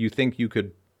something that you think you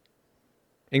could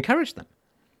encourage them?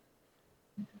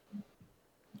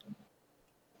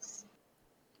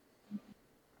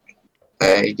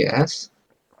 I guess.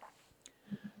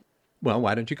 Well,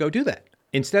 why don't you go do that?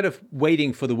 Instead of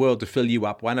waiting for the world to fill you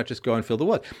up, why not just go and fill the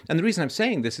world? And the reason I'm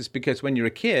saying this is because when you're a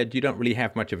kid, you don't really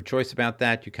have much of a choice about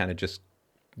that. You're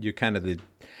kind of the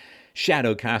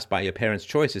shadow cast by your parents'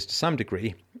 choices to some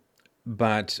degree.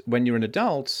 But when you're an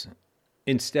adult,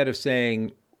 instead of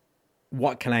saying,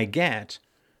 what can I get?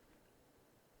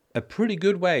 A pretty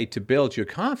good way to build your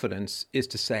confidence is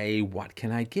to say, what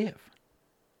can I give?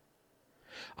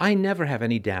 I never have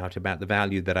any doubt about the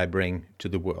value that I bring to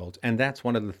the world, and that's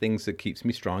one of the things that keeps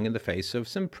me strong in the face of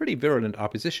some pretty virulent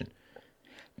opposition.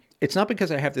 It's not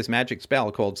because I have this magic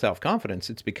spell called self-confidence,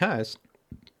 it's because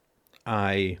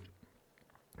I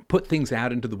put things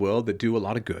out into the world that do a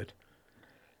lot of good,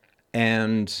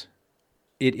 and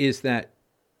it is that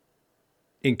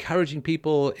encouraging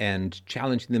people and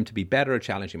challenging them to be better,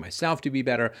 challenging myself to be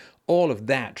better, all of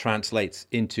that translates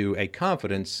into a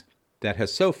confidence that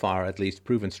has so far at least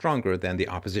proven stronger than the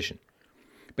opposition.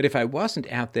 But if I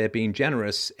wasn't out there being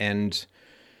generous and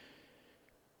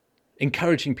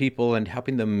encouraging people and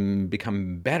helping them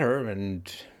become better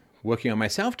and working on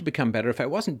myself to become better, if I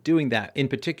wasn't doing that in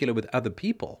particular with other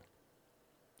people,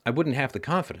 I wouldn't have the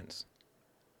confidence.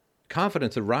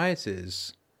 Confidence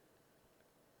arises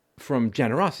from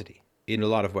generosity in a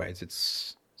lot of ways.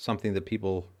 It's something that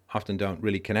people often don't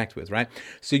really connect with, right?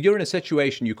 So you're in a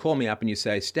situation, you call me up and you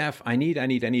say, Steph, I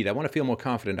want to feel more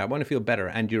confident. I want to feel better.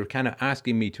 And you're kind of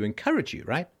asking me to encourage you,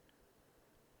 right?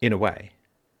 In a way.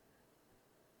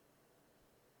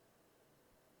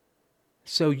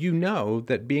 So you know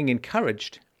that being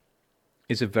encouraged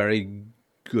is a very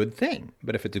good thing.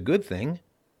 But if it's a good thing,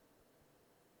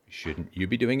 shouldn't you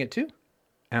be doing it too?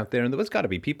 Out there in the world, there's got to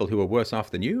be people who are worse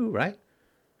off than you, right?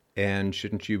 And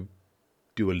shouldn't you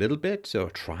do a little bit or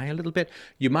try a little bit?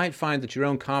 You might find that your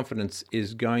own confidence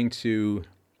is going to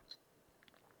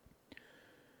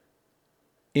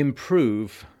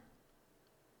improve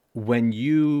when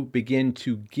you begin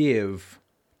to give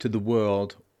to the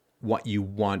world what you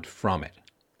want from it.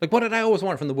 Like, what did I always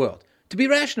want from the world? To be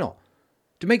rational,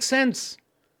 to make sense,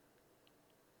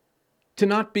 to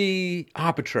not be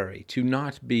arbitrary, to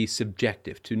not be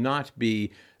subjective, to not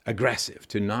be aggressive,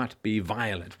 to not be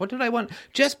violent. What did I want?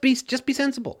 Just be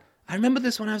sensible. I remember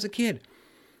this when I was a kid,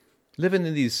 living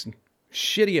in these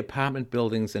shitty apartment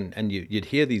buildings, and you'd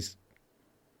hear these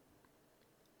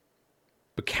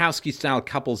Bukowski-style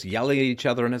couples yelling at each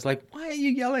other, and it's like, why are you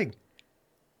yelling?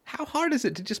 How hard is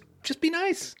it to just be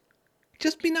nice?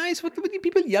 Just be nice. What are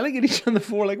people yelling at each other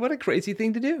for? Like, what a crazy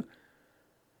thing to do.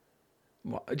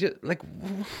 What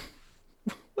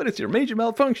is your major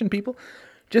malfunction, people?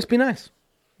 Just be nice.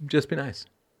 Just be nice.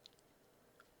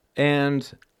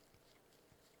 And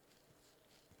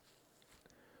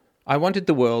I wanted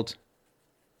the world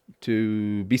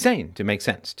to be sane, to make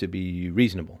sense, to be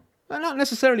reasonable. Well, not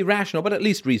necessarily rational, but at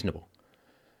least reasonable.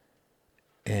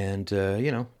 And,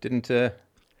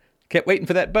 kept waiting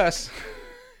for that bus.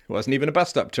 It wasn't even a bus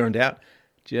stop, turned out.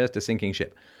 Just a sinking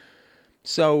ship.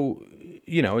 So,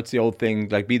 it's the old thing,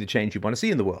 like, be the change you want to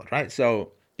see in the world, right?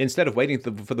 So instead of waiting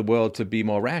for the world to be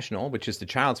more rational, which is the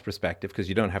child's perspective because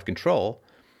you don't have control,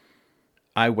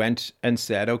 I went and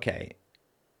said, okay,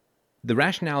 the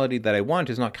rationality that I want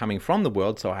is not coming from the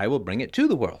world, so I will bring it to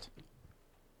the world,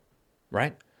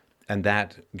 right? And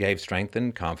that gave strength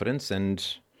and confidence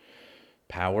and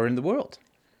power in the world.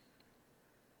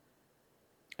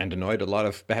 And annoyed a lot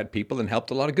of bad people and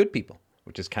helped a lot of good people,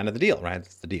 which is kind of the deal, right?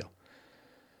 It's the deal.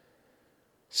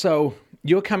 So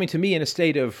you're coming to me in a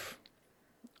state of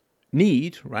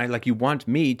need, right? Like you want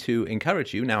me to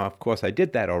encourage you. Now, of course, I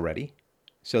did that already.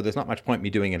 So there's not much point me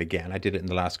doing it again. I did it in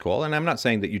the last call. And I'm not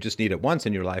saying that you just need it once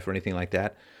in your life or anything like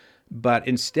that. But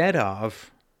instead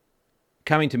of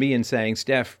coming to me and saying,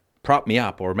 Steph, prop me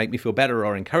up or make me feel better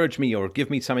or encourage me or give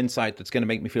me some insight that's going to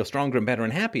make me feel stronger and better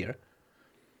and happier,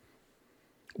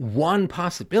 one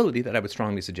possibility that I would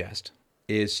strongly suggest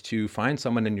is to find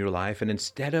someone in your life and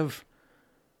instead of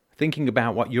thinking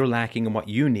about what you're lacking and what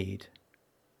you need,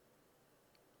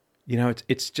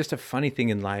 it's just a funny thing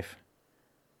in life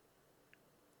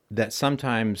that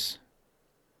sometimes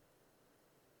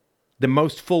the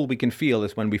most full we can feel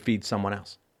is when we feed someone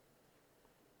else.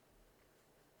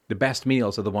 The best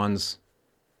meals are the ones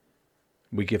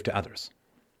we give to others.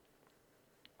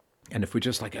 And if we're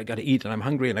just like, I got to eat and I'm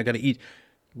hungry and I got to eat,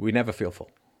 we never feel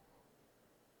full.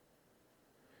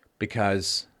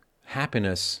 Because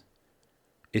happiness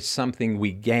is something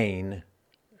we gain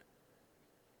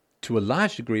to a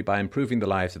large degree by improving the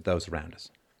lives of those around us.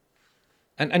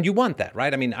 And you want that,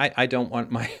 right? I mean, I don't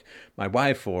want my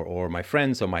wife or my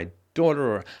friends or my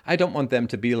daughter, or I don't want them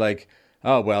to be like,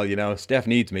 oh, well, Steph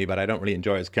needs me, but I don't really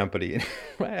enjoy his company.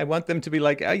 Right? I want them to be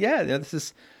like, oh, yeah, this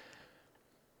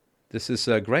is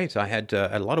great. I had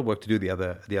a lot of work to do the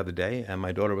other day, and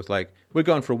my daughter was like, we're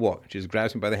going for a walk. She just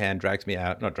grabs me by the hand,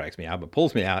 not drags me out, but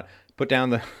pulls me out, put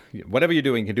down whatever you're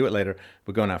doing, you can do it later.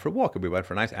 We're going out for a walk. And we went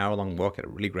for a nice hour-long walk, had a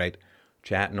really great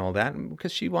chat and all that,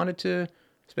 because she wanted to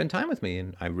spend time with me,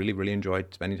 and I really, really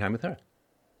enjoyed spending time with her.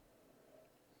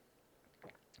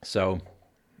 So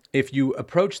if you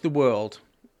approach the world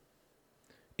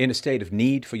in a state of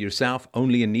need for yourself,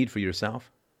 only in need for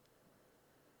yourself,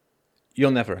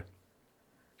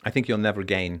 I think you'll never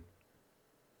gain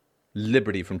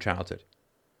liberty from childhood.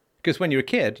 Because when you're a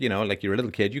kid, like you're a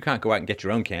little kid, you can't go out and get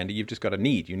your own candy. You've just got a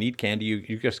need. You need candy.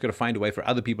 You just got to find a way for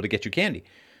other people to get you candy.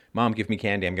 Mom, give me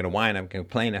candy. I'm going to whine. I'm going to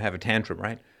complain. I have a tantrum,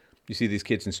 right? You see these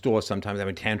kids in stores sometimes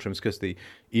having tantrums because the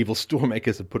evil store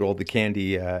makers have put all the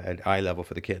candy at eye level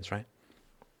for the kids, right?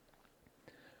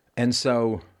 And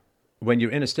so when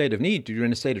you're in a state of need, you're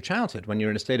in a state of childhood. When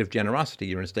you're in a state of generosity,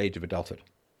 you're in a stage of adulthood.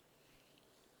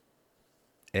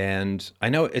 And I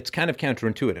know it's kind of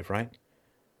counterintuitive, right?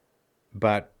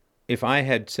 But if I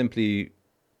had simply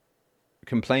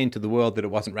complained to the world that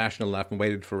it wasn't rational enough and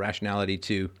waited for rationality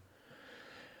to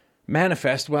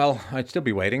manifest, well, I'd still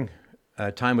be waiting.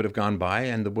 Time would have gone by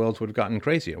and the world would have gotten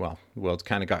crazier. Well, the world's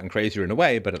kind of gotten crazier in a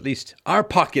way, but at least our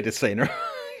pocket is saner.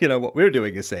 What we're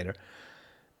doing is saner.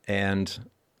 And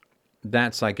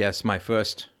that's, I guess, my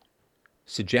first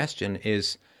suggestion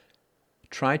is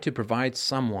try to provide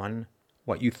someone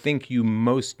what you think you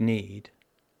most need,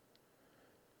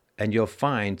 and you'll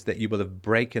find that you will have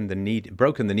broken the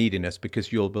neediness,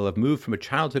 because you will have moved from a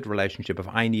childhood relationship of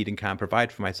I need and can't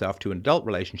provide for myself to an adult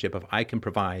relationship of I can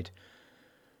provide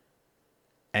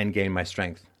and gain my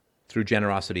strength through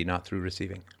generosity, not through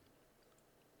receiving.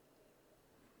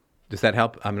 Does that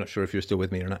help? I'm not sure if you're still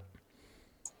with me or not.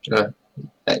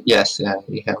 Yes,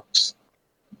 it helps.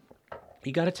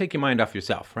 You got to take your mind off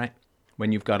yourself, right?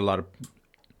 When you've got a lot of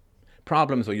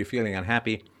problems or you're feeling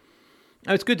unhappy.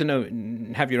 Now, it's good to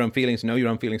have your own feelings, know your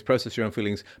own feelings, process your own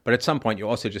feelings, but at some point you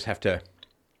also just have to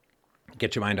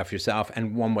get your mind off yourself,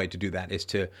 and one way to do that is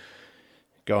to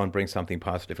go and bring something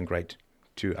positive and great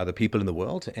to other people in the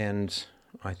world, and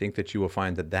I think that you will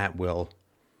find that will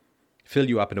fill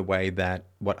you up in a way that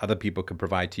what other people can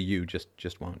provide to you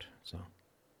just won't. So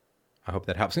I hope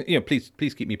that helps.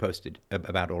 Please keep me posted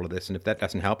about all of this, and if that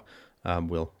doesn't help,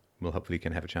 we'll hopefully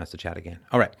can have a chance to chat again.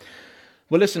 All right.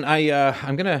 Well, listen, I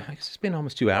guess it's been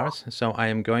almost 2 hours, so I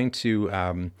am going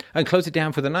to close it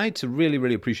down for the night. So really,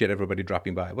 really appreciate everybody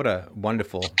dropping by. What a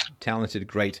wonderful, talented,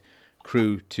 great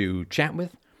crew to chat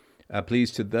with.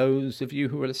 Please, to those of you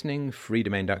who are listening,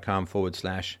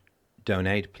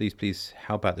 freedomain.com/donate. Please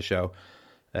help out the show.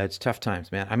 It's tough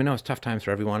times, man. I mean, no, it's tough times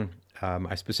for everyone.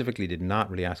 I specifically did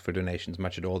not really ask for donations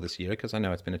much at all this year because I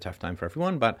know it's been a tough time for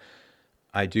everyone, but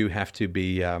I do have to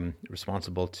be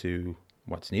responsible to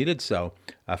what's needed. So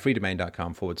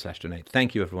freedomain.com/donate.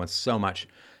 Thank you, everyone, so much.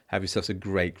 Have yourselves a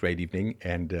great, great evening,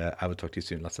 and I will talk to you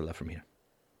soon. Lots of love from here.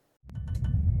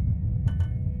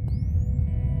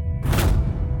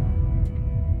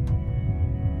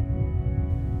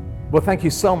 Well, thank you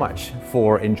so much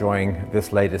for enjoying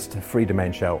this latest Free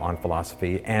Domain show on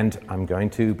philosophy. And I'm going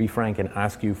to be frank and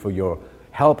ask you for your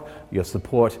help, your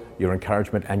support, your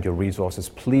encouragement, and your resources.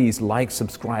 Please like,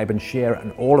 subscribe, and share,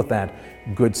 and all of that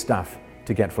good stuff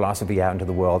to get philosophy out into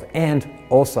the world. And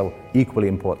also, equally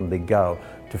importantly, go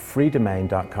to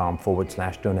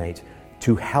freedomain.com/donate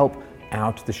to help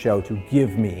out the show, to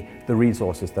give me the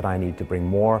resources that I need to bring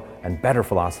more and better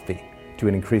philosophy to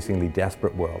an increasingly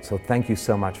desperate world. So thank you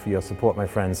so much for your support, my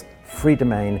friends.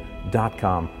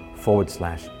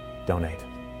 freedomain.com/donate.